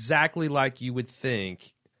exactly like you would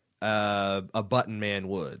think a button man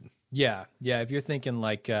would. Yeah. If you're thinking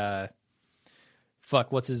like,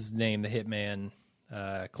 what's his name? The hitman,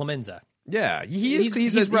 Clemenza. Yeah,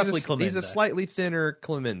 he's roughly Clemenza. He's a slightly thinner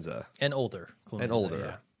Clemenza and older.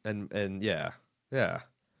 Clemenza, and yeah.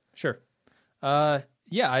 Sure. I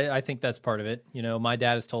think that's part of it. You know, my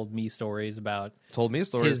dad has told me stories about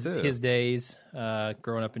his days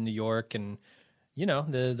growing up in New York, and you know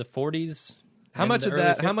the 40s. How much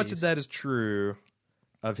of that is true?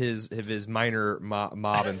 Of his minor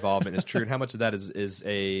mob involvement is true, and how much of that is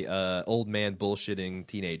a old man bullshitting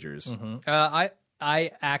teenagers? I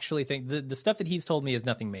actually think the stuff that he's told me is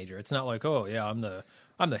nothing major. It's not like, oh yeah, I'm the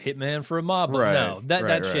hitman for a mob. Right, no,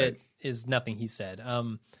 that shit is nothing he said.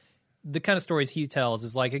 The kind of stories he tells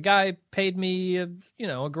is like a guy paid me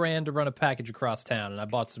 $1,000 to run a package across town, and I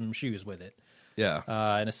bought some shoes with it. Yeah,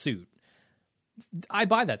 and a suit. I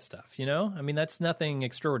buy that stuff. You know, I mean that's nothing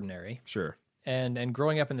extraordinary. Sure. And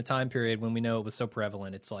growing up in the time period when we know it was so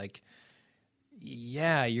prevalent, it's like,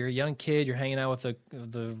 yeah, you're a young kid, you're hanging out with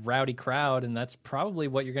the rowdy crowd, and that's probably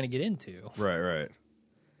what you're going to get into. Right.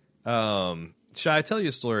 Shall I tell you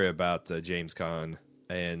a story about James Caan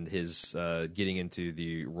and his getting into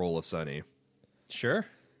the role of Sonny? Sure.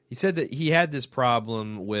 He said that he had this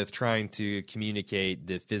problem with trying to communicate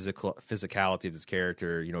the physicality of his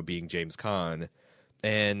character, you know, being James Caan.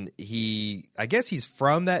 And I guess he's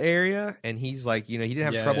from that area, and he's like, you know, he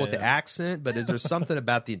didn't have trouble with the accent, but there's something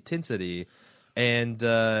about the intensity. And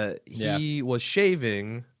he was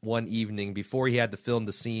shaving one evening before he had to film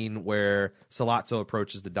the scene where Sollozzo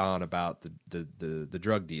approaches the Don about the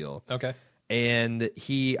drug deal. Okay. And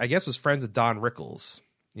he, I guess, was friends with Don Rickles,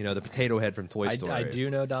 you know, the potato head from Toy Story. I do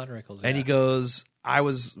know Don Rickles. And he goes, I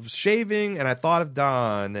was shaving, and I thought of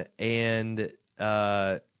Don, and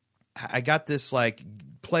I got this, like,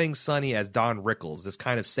 playing Sonny as Don Rickles, this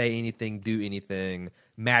kind of say anything, do anything,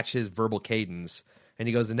 match his verbal cadence. And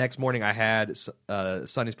he goes, the next morning I had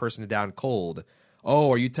Sonny's person down cold.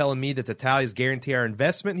 Oh, are you telling me that the Italians guarantee our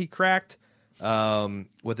investment? He cracked.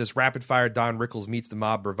 With this rapid fire, Don Rickles meets the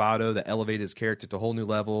mob bravado that elevated his character to a whole new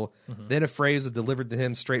level. Then a phrase was delivered to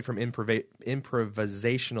him straight from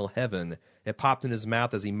improvisational heaven. It popped in his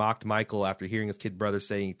mouth as he mocked Michael after hearing his kid brother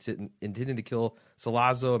say he intended to kill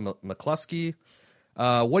Salazzo and McCluskey.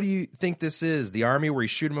 What do you think this is? The army where you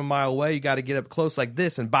shoot them a mile away, you got to get up close like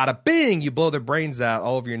this, and bada bing, you blow their brains out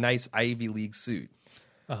all over your nice Ivy League suit.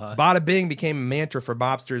 Bada bing became a mantra for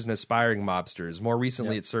mobsters and aspiring mobsters. More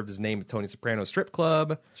recently, it served his name at Tony Soprano's strip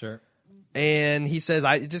club. Sure. And he says,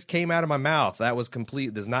 it just came out of my mouth. That was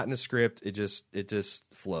complete. There's not in the script. It just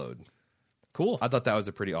flowed. Cool. I thought that was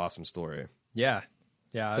a pretty awesome story. Yeah.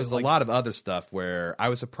 Yeah. There's a lot of other stuff where I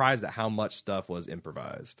was surprised at how much stuff was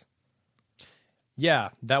improvised. Yeah,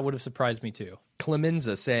 that would have surprised me too.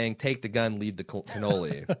 Clemenza saying, take the gun, leave the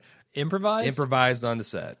cannoli. Improvised? Improvised on the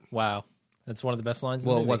set. Wow. That's one of the best lines in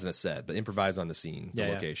Well, the movie. it wasn't a set, but improvised on the scene, the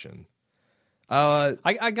location.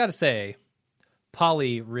 I got to say,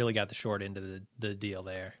 Polly really got the short end of the deal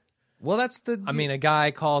there. Well, that's I mean, a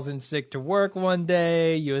guy calls in sick to work one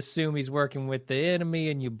day, you assume he's working with the enemy,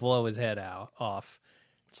 and you blow his head off.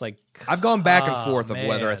 It's like... I've gone back and forth of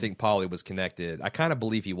whether I think Polly was connected. I kind of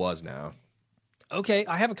believe he was now. Okay,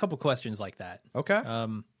 I have a couple questions like that. Okay.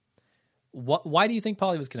 Why do you think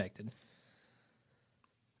Polly was connected?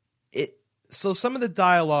 So some of the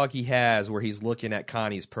dialogue he has where he's looking at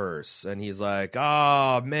Connie's purse and he's like,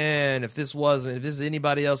 oh man, if this is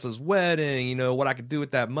anybody else's wedding, you know, what I could do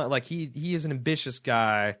with that money. Like he is an ambitious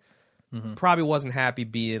guy. Probably wasn't happy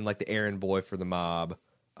being like the errand boy for the mob.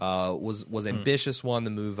 Was ambitious, wanted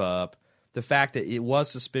to move up. The fact that it was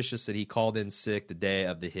suspicious that he called in sick the day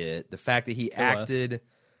of the hit. The fact that he acted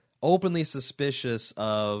openly suspicious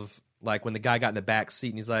of, like, when the guy got in the back seat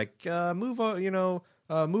and he's like, move over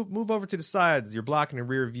to the sides. You're blocking the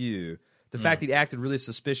rear view. The fact that he acted really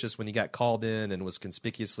suspicious when he got called in and was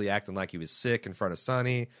conspicuously acting like he was sick in front of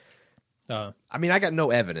Sonny. I mean, I got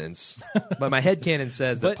no evidence, but my headcanon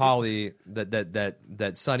says that Polly,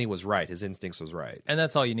 that Sonny was right. His instincts was right. And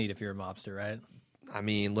that's all you need if you're a mobster, right? I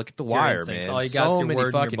mean, look at The Wire, man. All you got so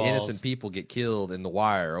many fucking innocent people get killed in The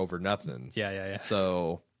Wire over nothing. Yeah.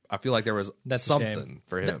 So I feel like there was something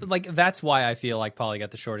for him. That's why I feel like Polly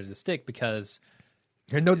got the short of the stick, because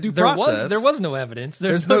there's no due process. There was no evidence.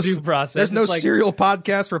 There's no due process. There's no serial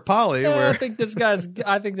podcast for Polly. Where I think this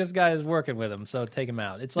guy is working with him, so take him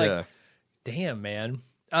out. It's like, damn, man.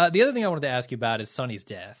 The other thing I wanted to ask you about is Sonny's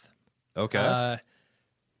death. Okay.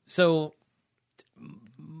 So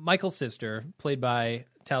Michael's sister, played by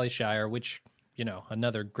Talia Shire, which, you know,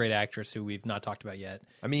 another great actress who we've not talked about yet.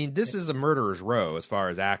 I mean, this is a murderer's row as far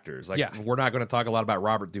as actors. Like, we're not going to talk a lot about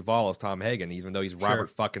Robert Duvall as Tom Hagen, even though he's Robert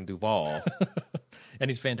fucking Duvall. And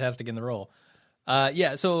he's fantastic in the role.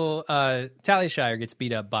 So Talia Shire gets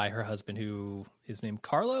beat up by her husband, who is named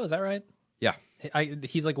Carlo. Is that right? Yeah.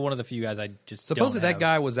 He's like one of the few guys I just supposedly that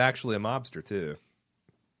guy was actually a mobster, too.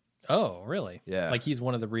 Oh, really? Yeah. Like he's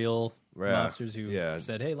one of the real mobsters who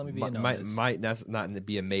said, hey, let me be in on this. Might not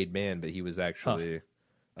be a made man, but he was actually...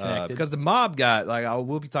 because the mob got...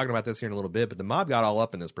 we'll be talking about this here in a little bit, but the mob got all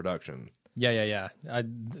up in this production. Yeah.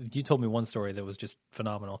 You told me one story that was just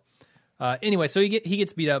phenomenal. Anyway, so he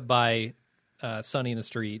gets beat up by Sonny in the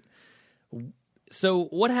street. So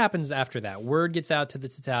what happens after that? Word gets out to the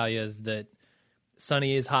Tatalias that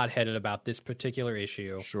Sonny is hot-headed about this particular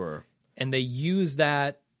issue. Sure. And they use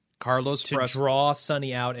that to draw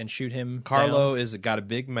Sonny out and shoot him. Carlo down. got a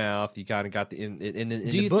big mouth. You kind of got in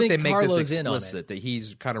the book they make Carlo's this explicit that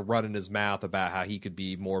he's kind of running his mouth about how he could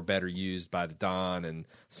be better used by the Don, and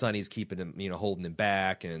Sonny's keeping him, holding him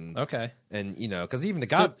back, and because even the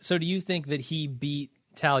guy. So do you think that he beat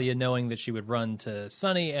Talia knowing that she would run to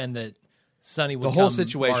Sonny and that Sonny would the whole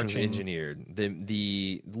situation marching? Was engineered.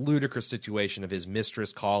 The ludicrous situation of his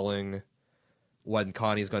mistress calling when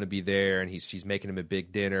Connie's going to be there, and she's making him a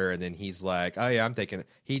big dinner, and then he's like, "Oh yeah, I'm taking."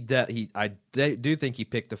 I do think he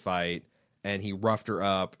picked a fight, and he roughed her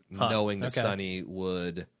up, knowing that Sonny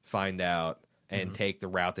would find out and take the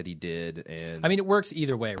route that he did. And I mean, it works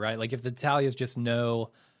either way, right? Like if the Talias just know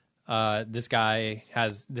this guy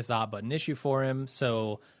has this odd button issue for him,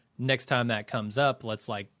 so next time that comes up, let's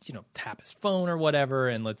tap his phone or whatever,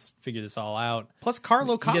 and let's figure this all out. Plus,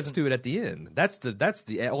 Carlo cops to it at the end. That's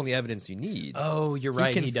the only evidence you need. Oh, you're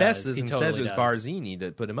right. He confesses he and totally says it was does. Barzini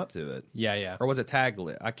that put him up to it. Yeah. Or was it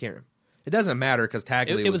Tagliani? I can't. It doesn't matter because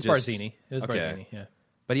Tagliani it was just, Barzini. It was Barzini. Yeah.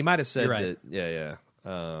 But he might have said right. that. Yeah.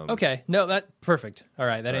 Okay. No, that perfect. All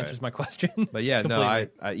right, that answers my question. But yeah, no, I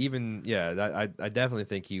definitely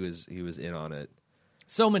think he was in on it.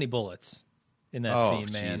 So many bullets in that scene,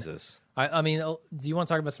 man. Jesus. I mean, do you want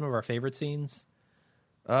to talk about some of our favorite scenes?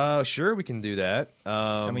 Sure, we can do that.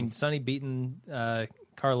 I mean, Sonny beating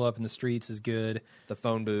Carlo up in the streets is good. The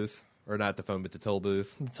phone booth, or not the phone booth, the toll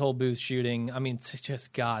booth. The toll booth shooting. I mean, it's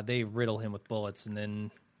just, God, they riddle him with bullets, and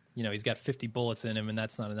then, he's got 50 bullets in him, and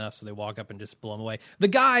that's not enough, so they walk up and just blow him away. The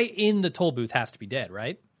guy in the toll booth has to be dead,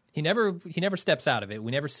 right? He never steps out of it.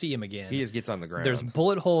 We never see him again. He just gets on the ground. There's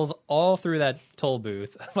bullet holes all through that toll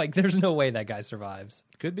booth. Like, there's no way that guy survives.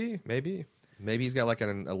 Could be, maybe. Maybe he's got like a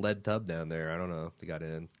lead tub down there. I don't know if he got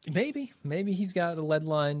in. Maybe he's got a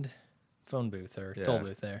lead-lined phone booth or toll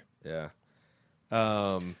booth there. Yeah.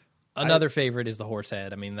 Another favorite is the horse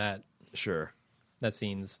head. I mean, that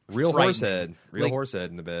scene's real horse head. Horse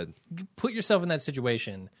head in the bed. Put yourself in that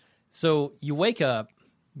situation. So you wake up,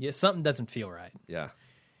 something doesn't feel right. Yeah.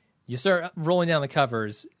 You start rolling down the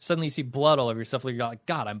covers. Suddenly you see blood all over yourself. You're like,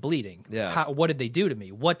 God, I'm bleeding. Yeah. What did they do to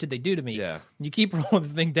me? What did they do to me? Yeah. You keep rolling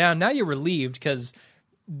the thing down. Now you're relieved because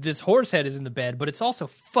this horse head is in the bed, but it's also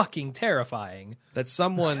fucking terrifying. That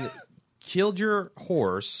someone killed your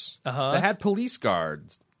horse that had police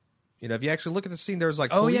guards. If you actually look at the scene, there's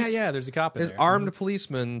like police, there's a cop in there. Armed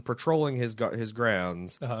policeman patrolling his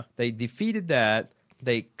grounds. They defeated that.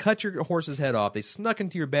 They cut your horse's head off. They snuck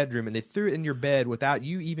into your bedroom and they threw it in your bed without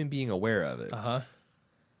you even being aware of it.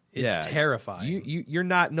 It's terrifying. You're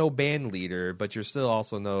not no band leader, but you're still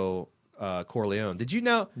also no Corleone. Did you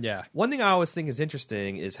know? Yeah. One thing I always think is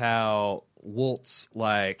interesting is how Waltz,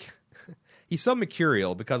 like, he's so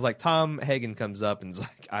mercurial because like Tom Hagen comes up and is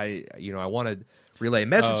like, I want to relay a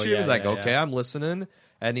message to you. He's like, okay, I'm listening.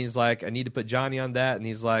 And he's like, I need to put Johnny on that. And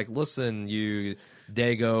he's like, listen, you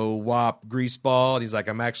Dago Wop greaseball. And he's like,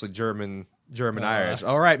 I'm actually German Irish.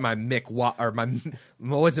 All right, my Mick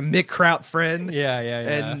Mick Kraut friend.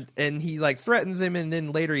 Yeah. And he like threatens him, and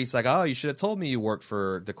then later he's like, oh, you should have told me you worked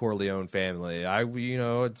for the Corleone family.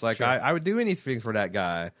 It's like, sure. I would do anything for that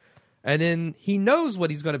guy. And then he knows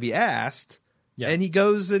what he's going to be asked, and he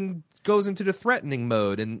goes into the threatening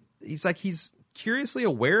mode, and he's curiously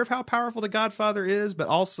aware of how powerful the Godfather is, but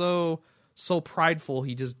also so prideful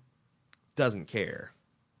he just doesn't care.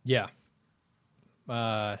 Yeah.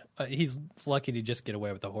 He's lucky to just get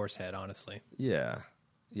away with the horse head, honestly. Yeah.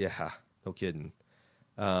 No kidding.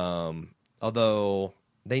 Although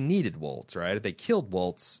they needed Waltz, right? If they killed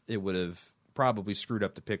Waltz, it would have probably screwed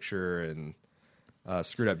up the picture and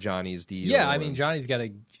screwed up Johnny's deal. Yeah, I mean, Johnny's got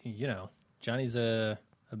Johnny's a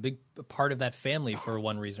big part of that family for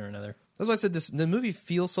one reason or another. That's why I said the movie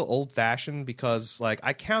feels so old-fashioned because, like,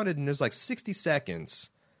 I counted and there's like 60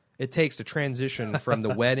 seconds it takes to transition from the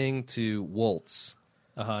wedding to Waltz.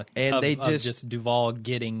 And they just Duvall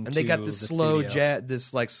getting and they got this slow jazz,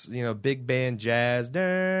 this big band jazz,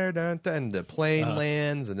 and the plane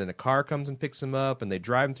lands, and then a car comes and picks him up, and they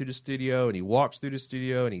drive him through the studio, and he walks through the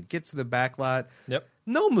studio, and he gets to the back lot. Yep.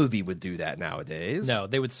 No movie would do that nowadays. No,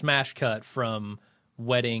 they would smash cut from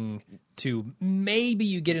wedding to maybe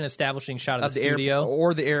you get an establishing shot of the studio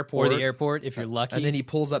or the airport if you're lucky, and then he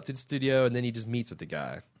pulls up to the studio, and then he just meets with the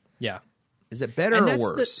guy. Yeah. Is it better or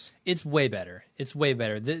worse? It's way better. It's way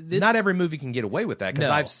better. Not every movie can get away with that because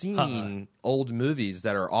I've seen old movies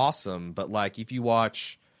that are awesome, but like if you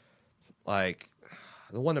watch, like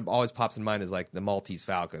the one that always pops in mind is like The Maltese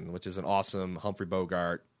Falcon, which is an awesome Humphrey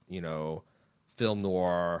Bogart, film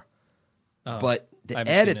noir, but the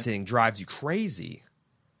editing drives you crazy.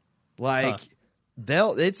 Like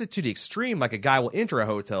it's to the extreme. Like a guy will enter a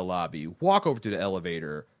hotel lobby, walk over to the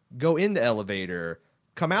elevator, go in the elevator,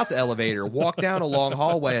 come out the elevator, walk down a long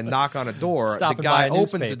hallway, and knock on a door. The guy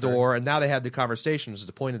opens the door, and now they have the conversation, which is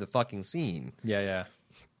the point of the fucking scene. Yeah.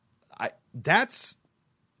 That's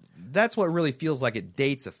what really feels like it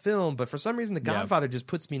dates a film, but for some reason, The Godfather just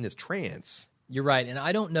puts me in this trance. You're right, and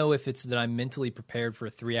I don't know if it's that I'm mentally prepared for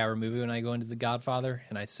a 3-hour movie when I go into The Godfather,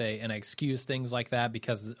 and I excuse things like that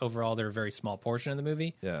because overall they're a very small portion of the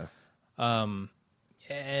movie. Yeah.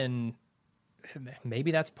 And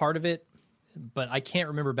maybe that's part of it. But I can't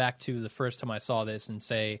remember back to the first time I saw this and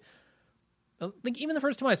say, like, even the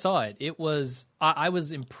first time I saw it, I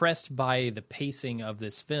was impressed by the pacing of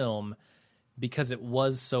this film because it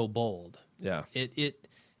was so bold. Yeah.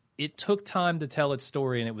 It took time to tell its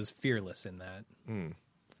story, and it was fearless in that.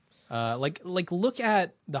 Like look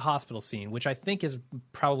at the hospital scene, which I think is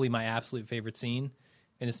probably my absolute favorite scene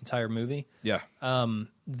in this entire movie. Yeah.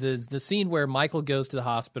 The scene where Michael goes to the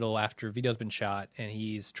hospital after Vito's been shot and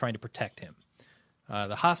he's trying to protect him.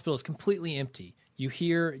 The hospital is completely empty. You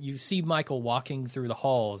see Michael walking through the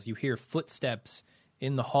halls. You hear footsteps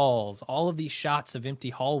in the halls. All of these shots of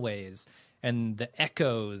empty hallways and the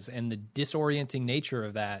echoes and the disorienting nature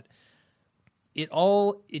of that.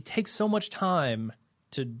 It takes so much time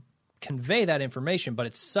to convey that information, but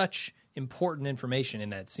it's such important information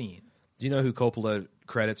in that scene. Do you know who Coppola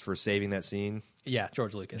credits for saving that scene? Yeah,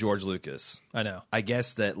 George Lucas. George Lucas. I know. I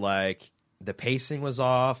guess that, like, the pacing was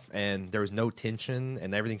off and there was no tension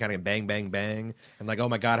and everything kind of bang, bang, bang. And like, oh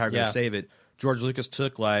my God, how are we going to save it? George Lucas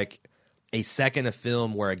took, like, a second of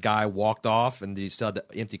film where a guy walked off and he still had the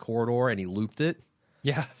empty corridor and he looped it.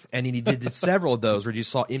 Yeah. And he did several of those where you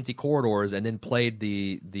saw empty corridors and then played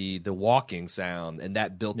the walking sound, and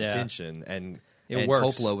that built the tension. And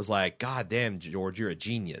works. Coppola was like, God damn, George, you're a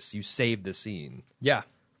genius. You saved the scene. Yeah.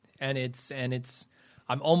 And it's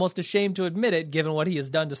I'm almost ashamed to admit it, given what he has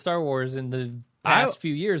done to Star Wars in the past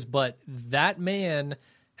few years, but that man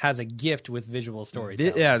has a gift with visual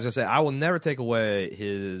storytelling. Yeah, I was going to say, I will never take away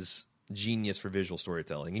his genius for visual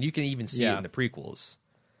storytelling. And you can even see it in the prequels.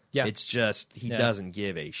 Yeah. It's just he doesn't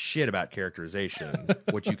give a shit about characterization,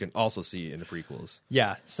 which you can also see in the prequels.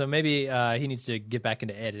 Yeah, so maybe he needs to get back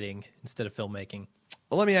into editing instead of filmmaking.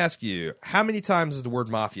 Well, let me ask you, how many times is the word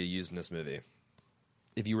mafia used in this movie?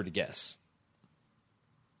 If you were to guess.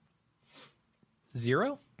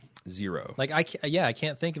 0? 0. Like, I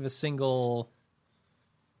can't think of a single...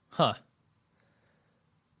 Huh.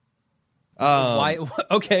 Why?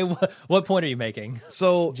 Okay, what point are you making?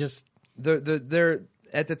 So, just...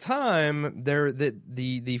 At the time,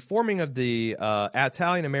 the forming of the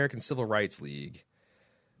Italian American Civil Rights League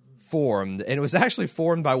formed, and it was actually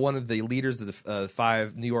formed by one of the leaders of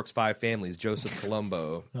the New York's 5 families, Joseph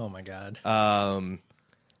Colombo. Oh my God!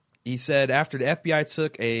 He said after the FBI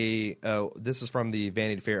took this is from the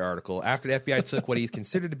Vanity Fair article, after the FBI took what he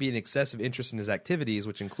considered to be an excessive interest in his activities,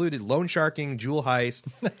 which included loan sharking, jewel heist,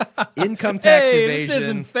 income tax evasion. This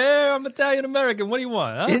isn't fair. I'm Italian American. What do you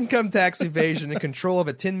want? Huh? Income tax evasion and control of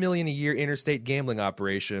a $10 million a year interstate gambling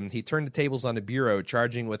operation. He turned the tables on the bureau,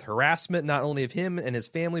 charging with harassment not only of him and his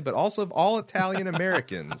family, but also of all Italian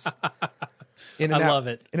Americans. I love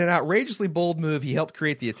it. In an outrageously bold move, he helped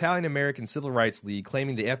create the Italian American Civil Rights League,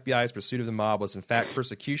 claiming the FBI's pursuit of the mob was in fact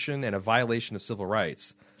persecution and a violation of civil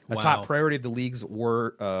rights. A top priority of the League's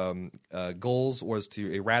goals was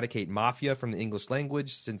to eradicate mafia from the English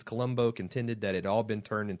language, since Colombo contended that it had all been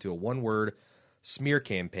turned into a one-word smear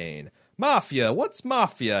campaign. Mafia? What's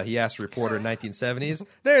mafia? He asked a reporter in 1970s.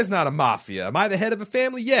 There's not a mafia. Am I the head of a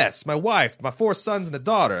family? Yes. My wife, my 4 sons, and a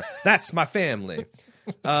daughter. That's my family.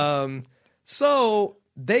 So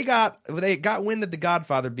they got wind of The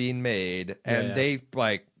Godfather being made, and they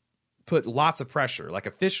like put lots of pressure, like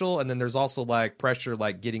official, and then there's also like pressure,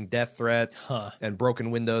 like getting death threats and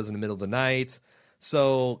broken windows in the middle of the night.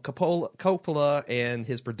 So Coppola and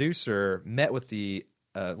his producer met with the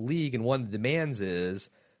league, and one of the demands is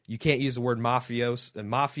you can't use the word mafia,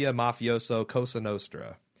 mafioso, Cosa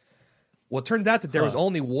Nostra. Well, it turns out that there was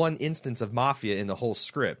only one instance of mafia in the whole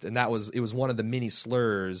script, and it was one of the many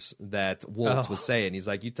slurs that Woltz was saying. He's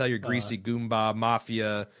like, you tell your greasy goomba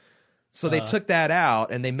mafia. So they took that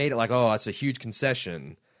out, and they made it like, oh, it's a huge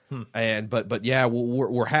concession. But yeah,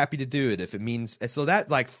 we're happy to do it if it means. And so that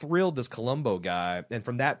like thrilled this Colombo guy, and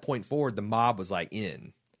from that point forward, the mob was like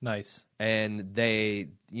in. Nice. And they,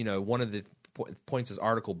 one of the points this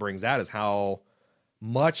article brings out is how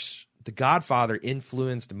much The Godfather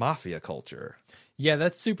influenced mafia culture. Yeah,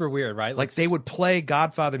 that's super weird, right? Like they would play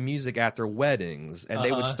Godfather music at their weddings, and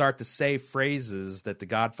they would start to say phrases that The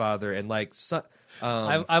Godfather and like.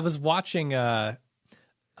 I was watching one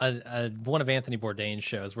of Anthony Bourdain's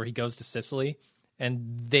shows where he goes to Sicily,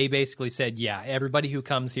 and they basically said, yeah, everybody who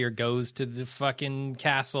comes here goes to the fucking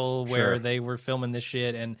castle where they were filming this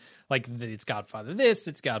shit, and like it's Godfather this,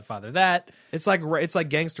 it's Godfather that. It's like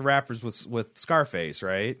gangster rappers with Scarface,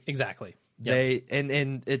 right? Exactly. Yep. They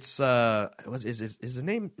and it's is his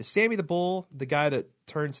name Sammy the Bull, the guy that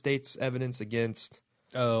turned state's evidence against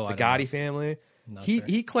the Gotti family.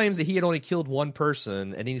 He claims that he had only killed one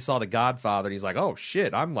person, and then he saw The Godfather, and he's like, oh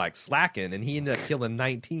shit, I'm like slacking, and he ended up killing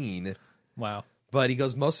 19. Wow. But he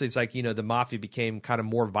goes, mostly it's like, the mafia became kind of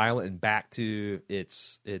more violent and back to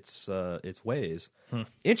its ways.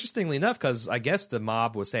 Interestingly enough, because I guess the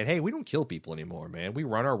mob was saying, hey, we don't kill people anymore, man. We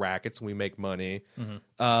run our rackets and we make money.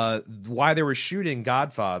 Why they were shooting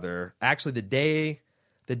Godfather, actually the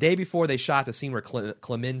day before they shot the scene where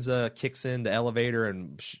Clemenza kicks in the elevator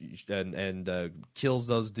and kills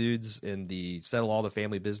those dudes in the settle all the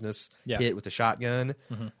family business hit with the shotgun,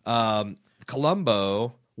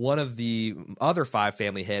 Colombo, one of the other 5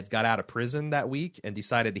 family heads, got out of prison that week and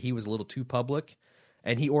decided that he was a little too public,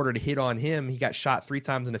 and he ordered a hit on him. He got shot 3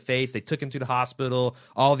 times in the face. They took him to the hospital.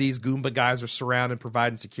 All these Goomba guys are surrounded,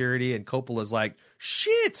 providing security, and Coppola's like,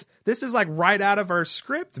 shit, this is like right out of our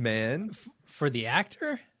script, man. For the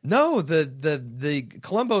actor? No, the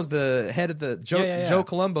Columbo's the head of the Joe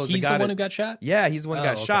Columbo's he's the guy one who got shot. Yeah, he's the one who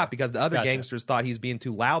got shot because the other Gotcha. gangsters thought he was being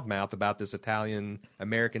too loudmouth about this Italian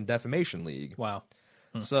American Defamation League. Wow.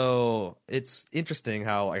 So it's interesting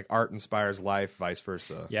how like art inspires life, vice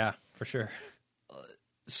versa. Yeah, for sure.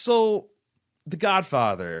 So, The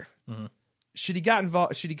Godfather. Should he got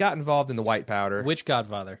involved in the white powder? Which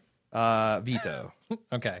Godfather? Vito.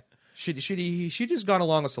 Okay. Should he just gone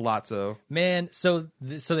along with Sollozzo? Man, so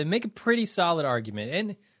they make a pretty solid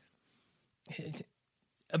argument, and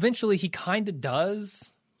eventually he kind of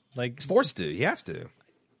does. Like, He's forced to. He has to.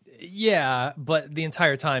 yeah, but the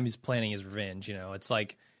entire time he's planning his revenge. You know, it's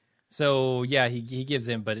like, so yeah, he gives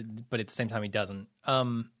in, but at the same time he doesn't.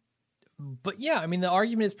 But yeah, I mean, the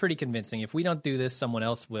argument is pretty convincing. If we don't do this, someone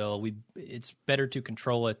else will. It's better to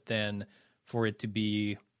control it than for it to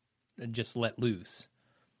be just let loose.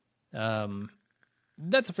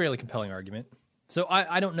 That's a fairly compelling argument. So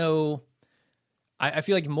I don't know. I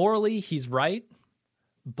feel like morally he's right,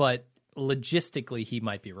 but logistically he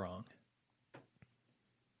might be wrong.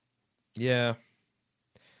 Yeah.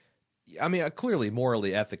 I mean, clearly,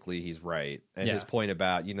 morally, ethically, he's right. And his point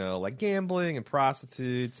about, like gambling and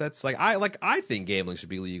prostitutes, that's I think gambling should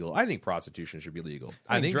be legal. I think prostitution should be legal.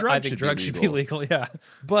 I think drugs should be legal, yeah.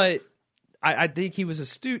 But I think he was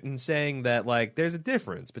astute in saying that, like, there's a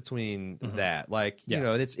difference between that. Like,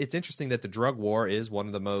 it's interesting that the drug war is one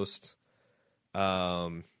of the most,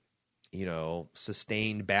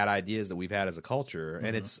 sustained bad ideas that we've had as a culture.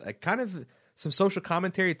 And it's kind of some social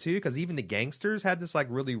commentary too, because even the gangsters had this like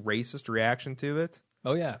really racist reaction to it.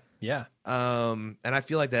 Oh yeah, yeah. And I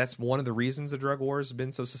feel like that's one of the reasons the drug wars have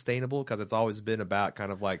been so sustainable, because it's always been about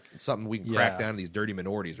kind of like something we can crack down on these dirty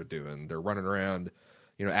minorities are doing. They're running around,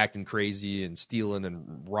 acting crazy and stealing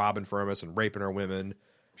and robbing from us and raping our women.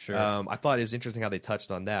 Sure. I thought it was interesting how they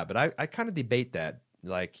touched on that, but I kind of debate that.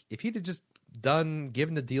 Like, if he'd have just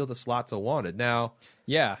given the deal that Sollozzo wanted. Now,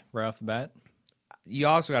 yeah, right off the bat. You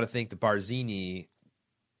also got to think that Barzini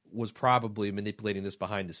was probably manipulating this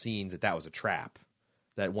behind the scenes, that was a trap.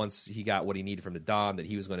 That once he got what he needed from the Don, that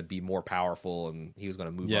he was going to be more powerful and he was going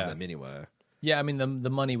to move on them anyway. Yeah, I mean, the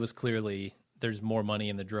money was clearly, there's more money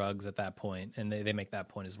in the drugs at that point, and they make that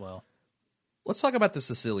point as well. Let's talk about the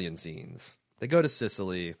Sicilian scenes. They go to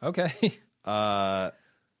Sicily. Okay.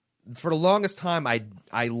 For the longest time,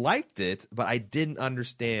 I liked it, but I didn't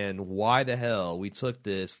understand why the hell we took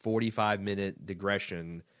this 45-minute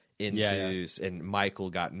digression into, and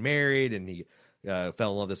Michael got married, and he fell in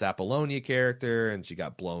love with this Apollonia character, and she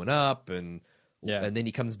got blown up, and then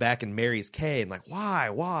he comes back and marries Kay, and like,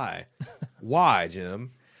 why, why,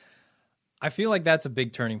 Jim? I feel like that's a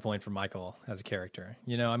big turning point for Michael as a character.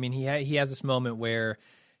 I mean, he has this moment where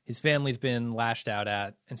his family's been lashed out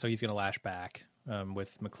at, and so he's going to lash back.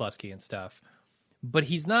 With McCluskey and stuff, but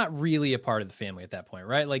he's not really a part of the family at that point,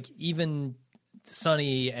 right? Like, even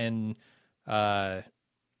Sonny and what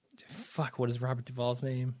is Robert Duvall's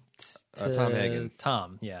name? Tom Hagen.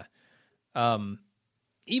 Tom, yeah.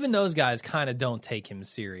 Even those guys kind of don't take him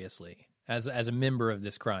seriously as a member of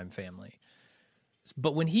this crime family.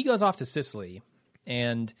 But when he goes off to Sicily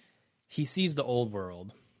and he sees the old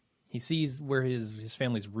world, he sees where his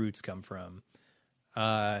family's roots come from.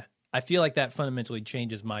 I feel like that fundamentally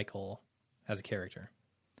changes Michael as a character.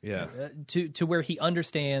 Yeah. To where he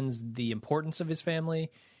understands the importance of his family.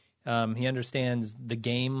 He understands the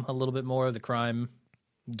game a little bit more, the crime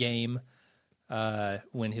game,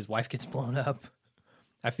 when his wife gets blown up.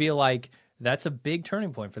 I feel like that's a big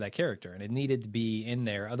turning point for that character, and it needed to be in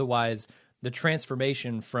there. Otherwise, the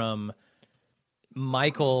transformation from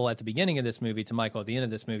Michael at the beginning of this movie to Michael at the end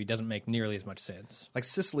of this movie doesn't make nearly as much sense. Like,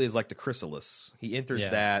 Sicily is like the chrysalis. He enters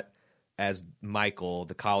that as Michael,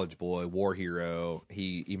 the college boy, war hero.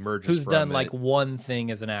 He emerges who's from done it. like one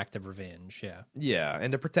thing as an act of revenge. Yeah,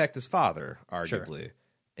 and to protect his father, arguably. Sure.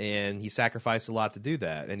 And he sacrificed a lot to do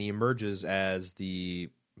that, and he emerges as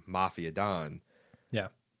the Mafia Don. Yeah.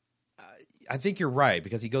 I think you're right,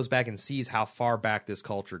 because he goes back and sees how far back this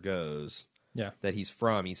culture goes. Yeah. That he's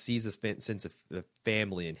from. He sees this sense of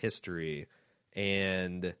family and history,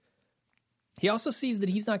 and he also sees that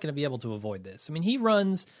he's not going to be able to avoid this. I mean, he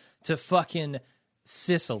runs to fucking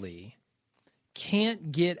Sicily,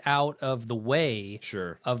 can't get out of the way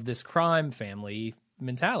of this crime family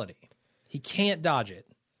mentality. He can't dodge it.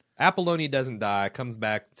 Apollonia doesn't die, comes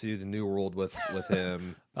back to the New World with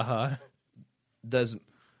him. I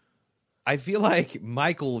feel like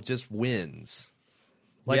Michael just wins.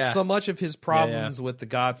 Like, so much of his problems with The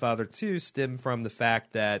Godfather 2 stem from the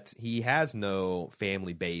fact that he has no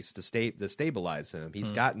family base to stabilize him.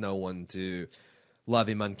 He's got no one to love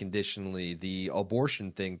him unconditionally. The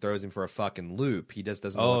abortion thing throws him for a fucking loop. He just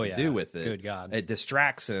doesn't know what to do with it. Good God. It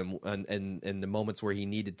distracts him in the moments where he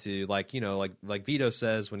needed to, like Vito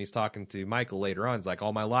says when he's talking to Michael later on, it's like,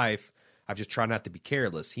 all my life, I've just tried not to be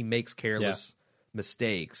careless. He makes careless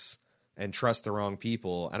mistakes and trusts the wrong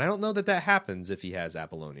people. And I don't know that happens if he has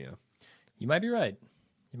Apollonia. You might be right.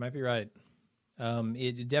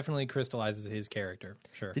 It definitely crystallizes his character.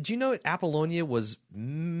 Sure. Did you know Apollonia was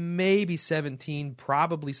maybe 17,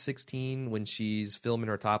 probably 16 when she's filming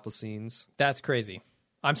her topless scenes? That's crazy.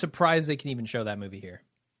 I'm surprised they can even show that movie here.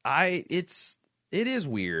 It is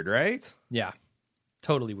weird, right? Yeah,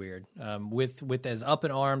 totally weird. With as up in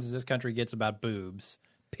arms as this country gets about boobs,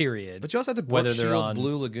 period. But you also had the Brooke Shields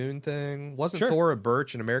Blue Lagoon thing. Wasn't Thora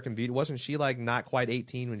Birch in American Beauty? Wasn't she like not quite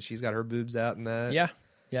 18 when she's got her boobs out in that? Yeah.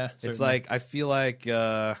 Yeah, certainly. It's like I feel like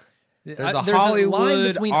there's a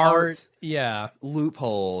Hollywood art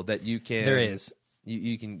loophole that you can. There is.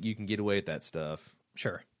 You can get away with that stuff.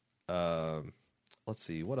 Sure. Let's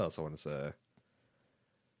see what else I want to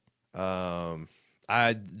say.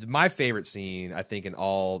 My favorite scene I think in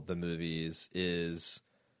all the movies is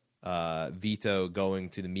Vito going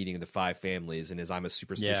to the meeting of the five families in his "I'm a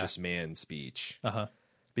superstitious man" speech.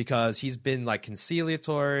 Because he's been like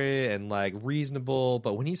conciliatory and like reasonable,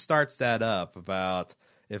 but when he starts that up about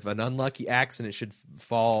if an unlucky accident should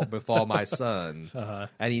befall my son,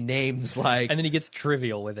 and he names like, and then he gets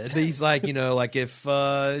trivial with it. He's like, like if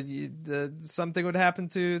something would happen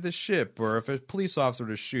to the ship, or if a police officer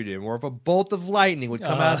were to shoot him, or if a bolt of lightning would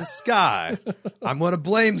come out of the sky, I'm going to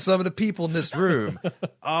blame some of the people in this room.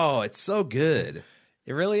 Oh, it's so good.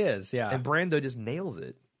 It really is, yeah. And Brando just nails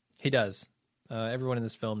it. He does. Everyone in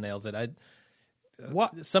this film nails it.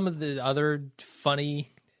 Some of the other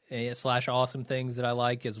funny / awesome things that I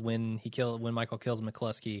like is when Michael kills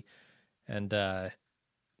McCluskey and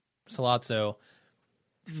Sollozzo.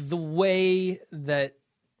 The way that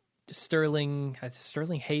Sterling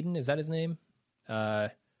Hayden, is that his name?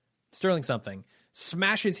 Sterling something,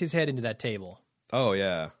 smashes his head into that table. Oh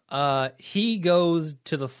yeah. He goes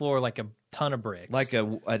to the floor like a ton of bricks, like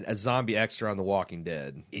a zombie extra on The Walking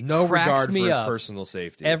Dead. No regard for his personal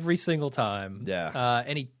safety every single time. Yeah,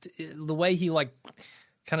 and the way he like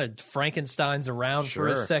kind of Frankenstein's around for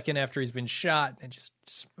a second after he's been shot and just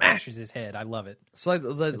smashes his head. I love it. So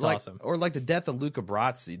it's awesome. Or like the death of Luca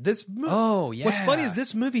Brasi. This oh yeah. What's funny is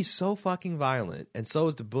this movie's so fucking violent, and so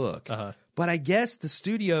is the book. But I guess the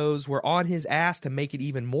studios were on his ass to make it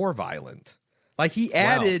even more violent. Like, he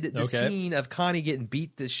added the scene of Connie getting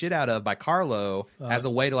beat the shit out of by Carlo as a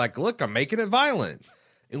way to, like, look, I'm making it violent.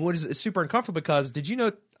 And what is super uncomfortable because, did you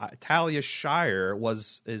know Talia Shire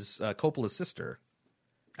is Coppola's sister?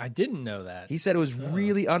 I didn't know that. He said it was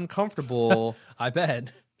really uncomfortable. I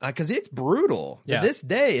bet. Because it's brutal. Yeah. To this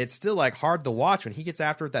day, it's still, like, hard to watch when he gets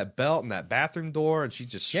after with that belt and that bathroom door and she's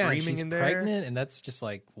just screaming in there. Yeah, she's pregnant, and that's just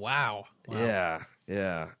like, wow. Yeah.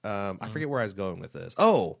 I forget where I was going with this.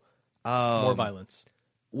 Oh. More violence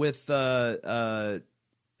with Brazzi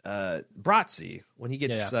when he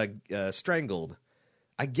gets strangled.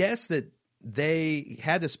 I guess that they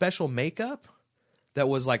had the special makeup that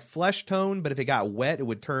was like flesh tone, but if it got wet, it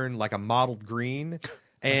would turn like a mottled green.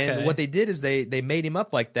 And what they did is they made him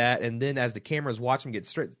up like that, and then as the cameras watch him get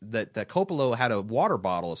straight, that Coppola had a water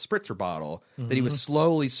bottle, a spritzer bottle, that he was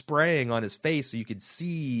slowly spraying on his face so you could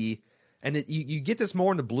see. And you get this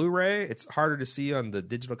more in the Blu-ray. It's harder to see on the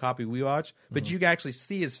digital copy we watch, but you can actually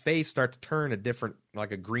see his face start to turn a different,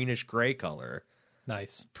 like a greenish gray color.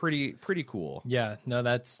 Nice, pretty cool. Yeah, no,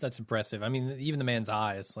 that's impressive. I mean, even the man's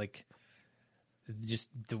eyes, like just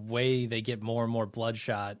the way they get more and more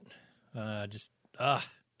bloodshot. That's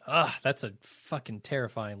a fucking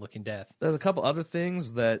terrifying looking death. There's a couple other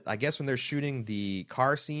things that I guess when they're shooting the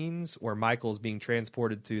car scenes where Michael's being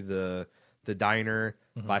transported to the diner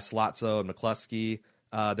by Sollozzo and McCluskey.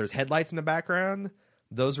 There's headlights in the background.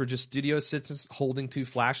 Those were just studio assistants holding two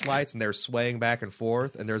flashlights, and they're swaying back and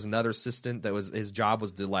forth. And there's another assistant that was his job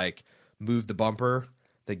was to like move the bumper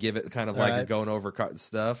to give it kind of like going over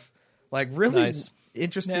stuff. Like really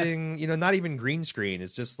interesting. Yeah. Not even green screen.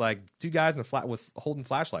 It's just like two guys in a with holding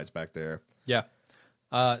flashlights back there. Yeah.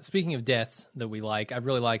 Speaking of deaths that we like, I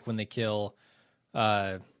really like when they kill.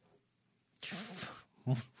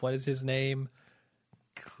 What is his name?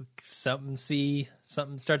 Something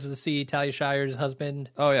starts with a C. Talia Shire's husband.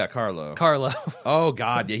 Oh yeah, Carlo. Oh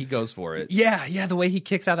God, yeah, he goes for it. Yeah. The way he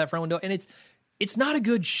kicks out that front window, and it's not a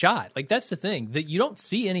good shot. Like that's the thing that you don't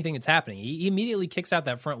see anything that's happening. He immediately kicks out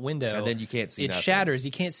that front window, and then you can't see. It shatters.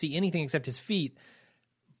 You can't see anything except his feet.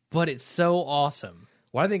 But it's so awesome.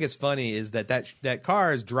 what I think is funny is that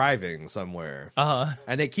car is driving somewhere,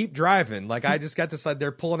 and they keep driving. Like I just got this, like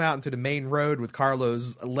they're pulling out into the main road with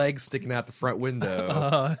Carlo's legs sticking out the front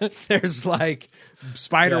window. There's like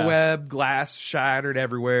spider web, glass shattered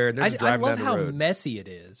everywhere. And they're just driving down the road. I love how messy it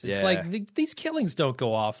is. It's like these killings don't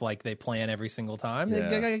go off like they plan every single time.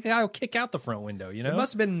 They gotta kick out the front window. You know, it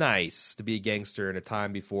must have been nice to be a gangster in a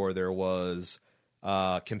time before there was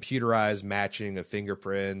computerized matching of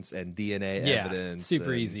fingerprints and DNA evidence.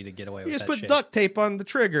 Super easy to get away with. You just that put shit. duct tape on the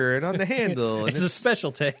trigger and on the handle. It's a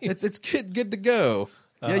special tape. It's good to go.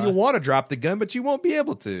 Yeah, you want to drop the gun, but you won't be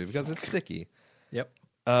able to because it's sticky. Yep.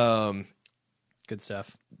 Good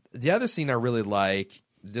stuff. The other scene I really like,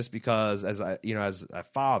 just because as a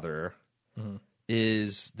father,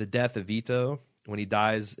 is the death of Vito when he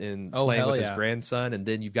dies in playing with his grandson, and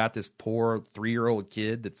then you've got this poor 3-year-old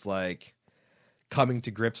kid that's like coming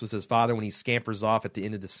to grips with his father when he scampers off at the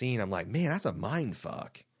end of the scene. I'm like, man, that's a mind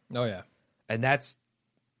fuck. Oh yeah. And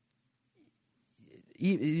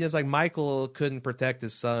it's like Michael couldn't protect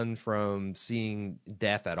his son from seeing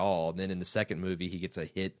death at all. And then in the second movie, he gets a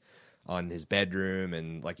hit on his bedroom,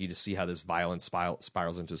 and like you just see how this violence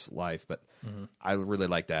spirals into his life. But I really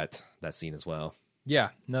like that scene as well. Yeah,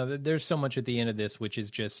 no, there's so much at the end of this, which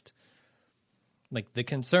is just like the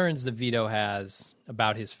concerns that Vito has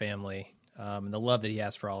about his family. And the love that he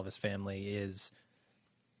has for all of his family is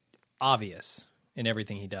obvious in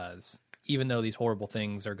everything he does, even though these horrible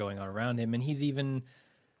things are going on around him, and he's even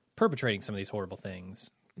perpetrating some of these horrible things.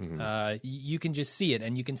 You can just see it,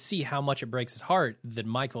 and you can see how much it breaks his heart that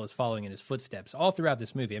Michael is following in his footsteps all throughout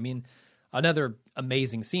this movie. I mean, another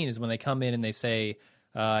amazing scene is when they come in and they say,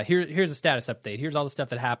 here's a status update. Here's all the stuff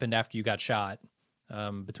that happened after you got shot,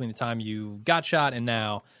 between the time you got shot and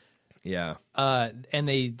now. Yeah. And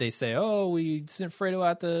they say, oh, we sent Fredo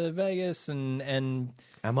out to Vegas, and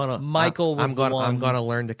Michael was the one. I'm gonna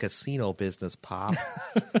learn the casino business, Pop.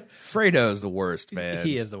 Fredo's the worst, man.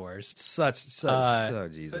 He is the worst. Such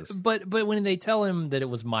Jesus. But when they tell him that it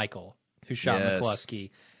was Michael who shot McCluskey,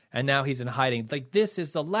 and now he's in hiding, like this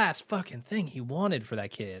is the last fucking thing he wanted for that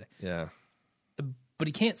kid. Yeah. But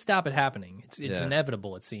he can't stop it happening. It's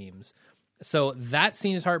inevitable, it seems. So that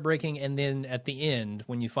scene is heartbreaking, and then at the end,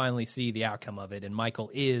 when you finally see the outcome of it, and Michael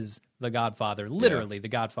is the Godfather, literally the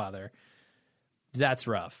Godfather, that's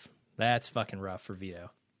rough. That's fucking rough for Vito.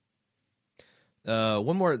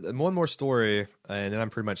 One more story, and then I'm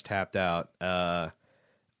pretty much tapped out.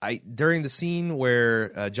 During the scene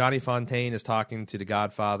where Johnny Fontane is talking to the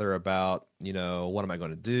Godfather about, what am I going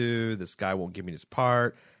to do? This guy won't give me this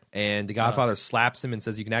part, and the Godfather slaps him and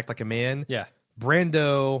says, "You can act like a man." Yeah,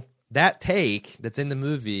 Brando. That take that's in the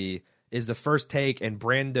movie is the first take, and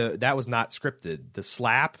Brando, that was not scripted. The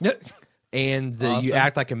slap and the you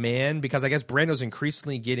act like a man, because I guess Brando's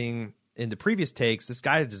increasingly getting, in the previous takes, this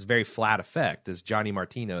guy has this very flat effect, this Johnny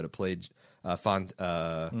Martino to play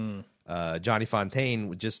Johnny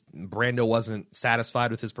Fontane. Just Brando wasn't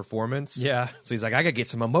satisfied with his performance. Yeah. So he's like, I got to get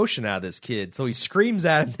some emotion out of this kid. So he screams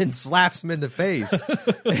at him and slaps him in the face.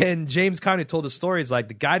 And James Conner told the story. He's like,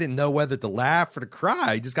 the guy didn't know whether to laugh or to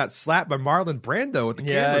cry. He just got slapped by Marlon Brando with the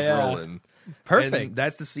cameras rolling. Perfect. And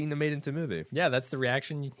that's the scene that made it into the movie. Yeah, that's the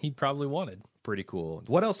reaction he probably wanted. Pretty cool.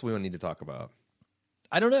 What else do we need to talk about?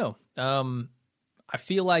 I don't know. I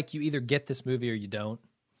feel like you either get this movie or you don't.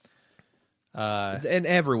 And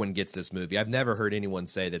everyone gets this movie. I've never heard anyone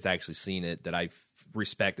say that's actually seen it that I've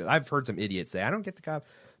respected. I've heard some idiots say, I don't get the God,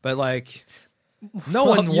 but like no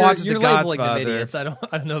one watches the Godfather. Them idiots. I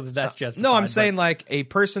don't know that that's justified. No, I'm saying like a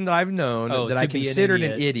person that I've known that I considered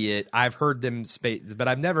an idiot. I've heard them but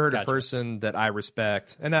I've never heard a person that I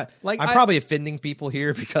respect. And I'm probably offending people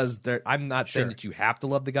here because I'm not saying that you have to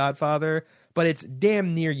love the Godfather, but it's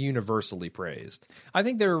damn near universally praised. I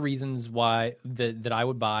think there are reasons why that I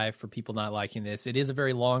would buy for people not liking this. It is a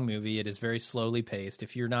very long movie. It is very slowly paced.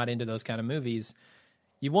 If you're not into those kind of movies,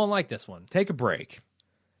 you won't like this one. Take a break.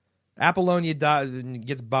 Apollonia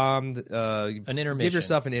gets bombed. An intermission. Give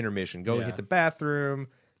yourself an intermission. Go hit the bathroom.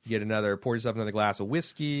 Pour yourself another glass of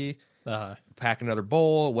whiskey. Pack another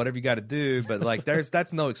bowl. Whatever you got to do. But like,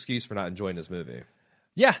 that's no excuse for not enjoying this movie.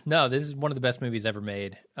 Yeah, no, this is one of the best movies ever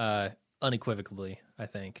made. Unequivocally, I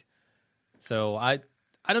think. So I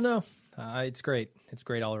don't know. It's great. It's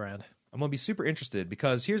great all around. I'm gonna be super interested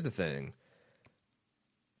because here's the thing: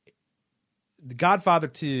 The Godfather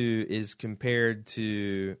 2 is compared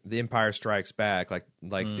to The Empire Strikes Back. Like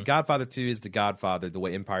The Godfather 2 is The Godfather the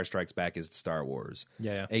way Empire Strikes Back is to Star Wars.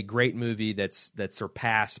 Yeah. A great movie that's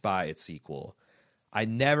surpassed by its sequel. I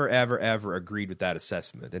never, ever, ever agreed with that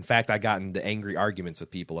assessment. In fact, I got into angry arguments with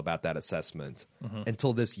people about that assessment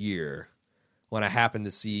until this year when I happened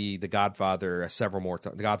to see The Godfather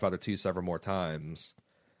The Godfather 2 several more times.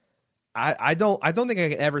 I don't think I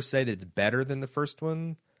can ever say that it's better than the first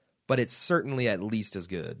one, but it's certainly at least as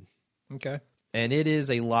good. Okay. And it is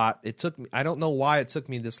a lot. It took me, I don't know why it took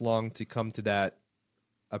me this long to come to that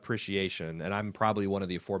appreciation, and I'm probably one of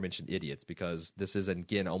the aforementioned idiots because this is,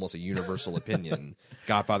 again, almost a universal opinion.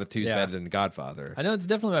 Godfather 2 is better than Godfather. I know it's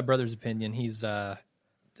definitely my brother's opinion. He's a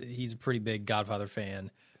pretty big Godfather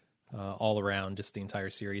fan all around, just the entire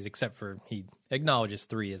series, except for he acknowledges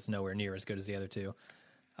 3 is nowhere near as good as the other two.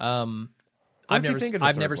 I've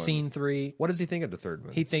never seen 3. What does he think of the third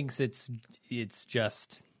one? He thinks it's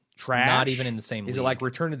just trash. Not even in the same league. Is it like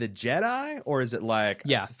Return of the Jedi, or is it like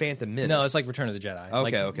Phantom Menace? No, it's like Return of the Jedi.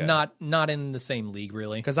 Okay. Not in the same league,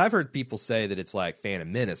 really. Because I've heard people say that it's like Phantom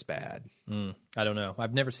Menace bad. I don't know.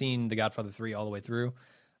 I've never seen The Godfather 3 all the way through.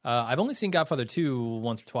 I've only seen Godfather 2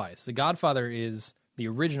 once or twice. The Godfather the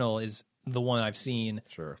original is the one I've seen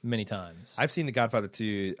many times. I've seen The Godfather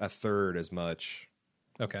 2 a third as much.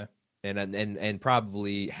 Okay. And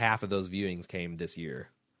probably half of those viewings came this year.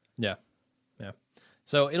 Yeah.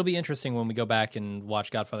 So it'll be interesting when we go back and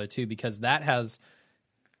watch Godfather 2 because that has,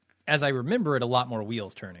 as I remember it, a lot more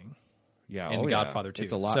wheels turning. Yeah, in The Godfather 2.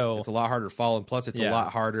 It's a lot harder to follow, and plus it's a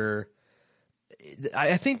lot harder.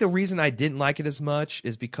 I think the reason I didn't like it as much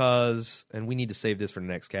is because, and we need to save this for the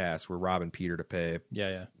next cast. We're robbing Peter to pay.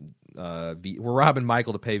 Yeah. We're robbing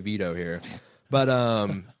Michael to pay Vito here,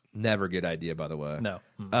 but never a good idea, by the way.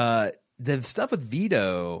 No. The stuff with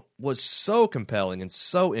Vito was so compelling and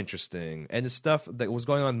so interesting, and the stuff that was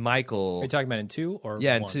going on with Michael. Are you talking about in 2 or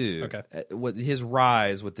in 1? 2? Okay. His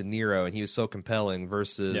rise with De Niro, and he was so compelling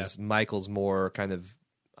versus Michael's more kind of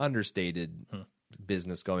understated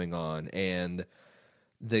business going on, and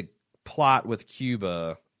the plot with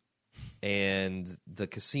Cuba and the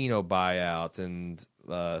casino buyout, and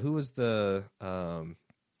who's the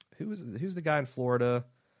guy in Florida?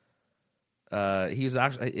 He was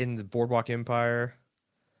actually in the Boardwalk Empire.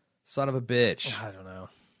 Son of a bitch. I don't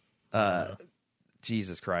know.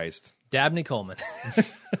 Jesus Christ. Dabney Coleman. No,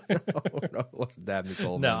 it wasn't Dabney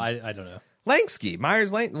Coleman. No, I don't know. Lansky.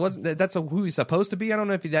 Myers Lansky. That's who he's supposed to be. I don't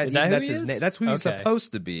know if that's his name. That's who he's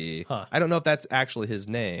supposed to be. Huh. I don't know if that's actually his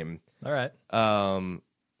name. All right.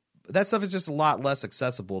 That stuff is just a lot less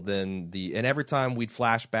accessible than and every time we'd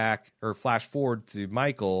flash back or flash forward to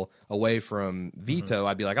Michael away from Vito,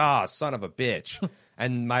 I'd be like, son of a bitch.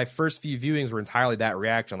 And my first few viewings were entirely that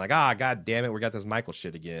reaction. Like, God damn it, we got this Michael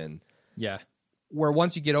shit again. Yeah. Where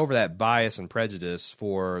once you get over that bias and prejudice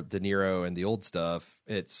for De Niro and the old stuff,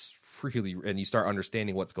 it's really, and you start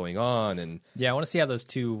understanding what's going on. And I want to see how those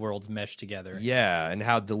two worlds mesh together. Yeah, and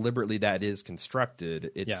how deliberately that is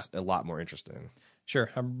constructed. It's a lot more interesting. Sure,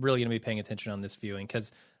 I'm really going to be paying attention on this viewing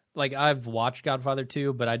because, I've watched Godfather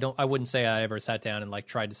 2, but I wouldn't say I ever sat down and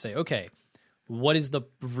tried to say, okay, what is the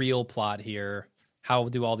real plot here? How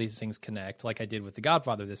do all these things connect? Like I did with The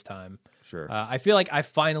Godfather this time. Sure. I feel like I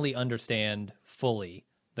finally understand fully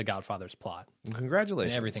The Godfather's plot.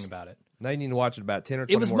 Congratulations. And everything about it. Now you need to watch it about 10 or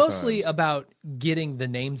 20 more times. It was mostly times. about getting the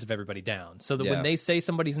names of everybody down so that when they say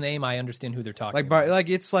somebody's name, I understand who they're talking about.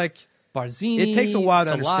 It's like Barzini. It takes a while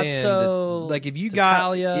to Sollozzo, understand. If you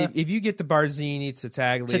if you get the Barzini,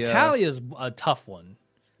 Tattaglia's a tough one.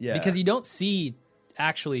 Yeah, because you don't see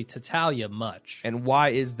actually Tattaglia much. And why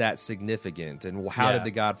is that significant? And how did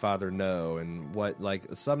the Godfather know? And what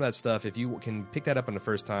some of that stuff? If you can pick that up on the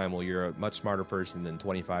first time, well, you're a much smarter person than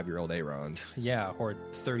 25-year-old Aaron. Yeah, or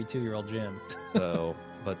 32-year-old Jim. So,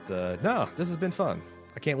 but no, this has been fun.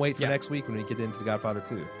 I can't wait for next week when we get into The Godfather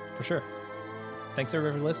 2. For sure. Thanks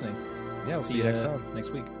everybody for listening. Yeah, we'll see you next time.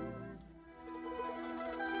 Next week.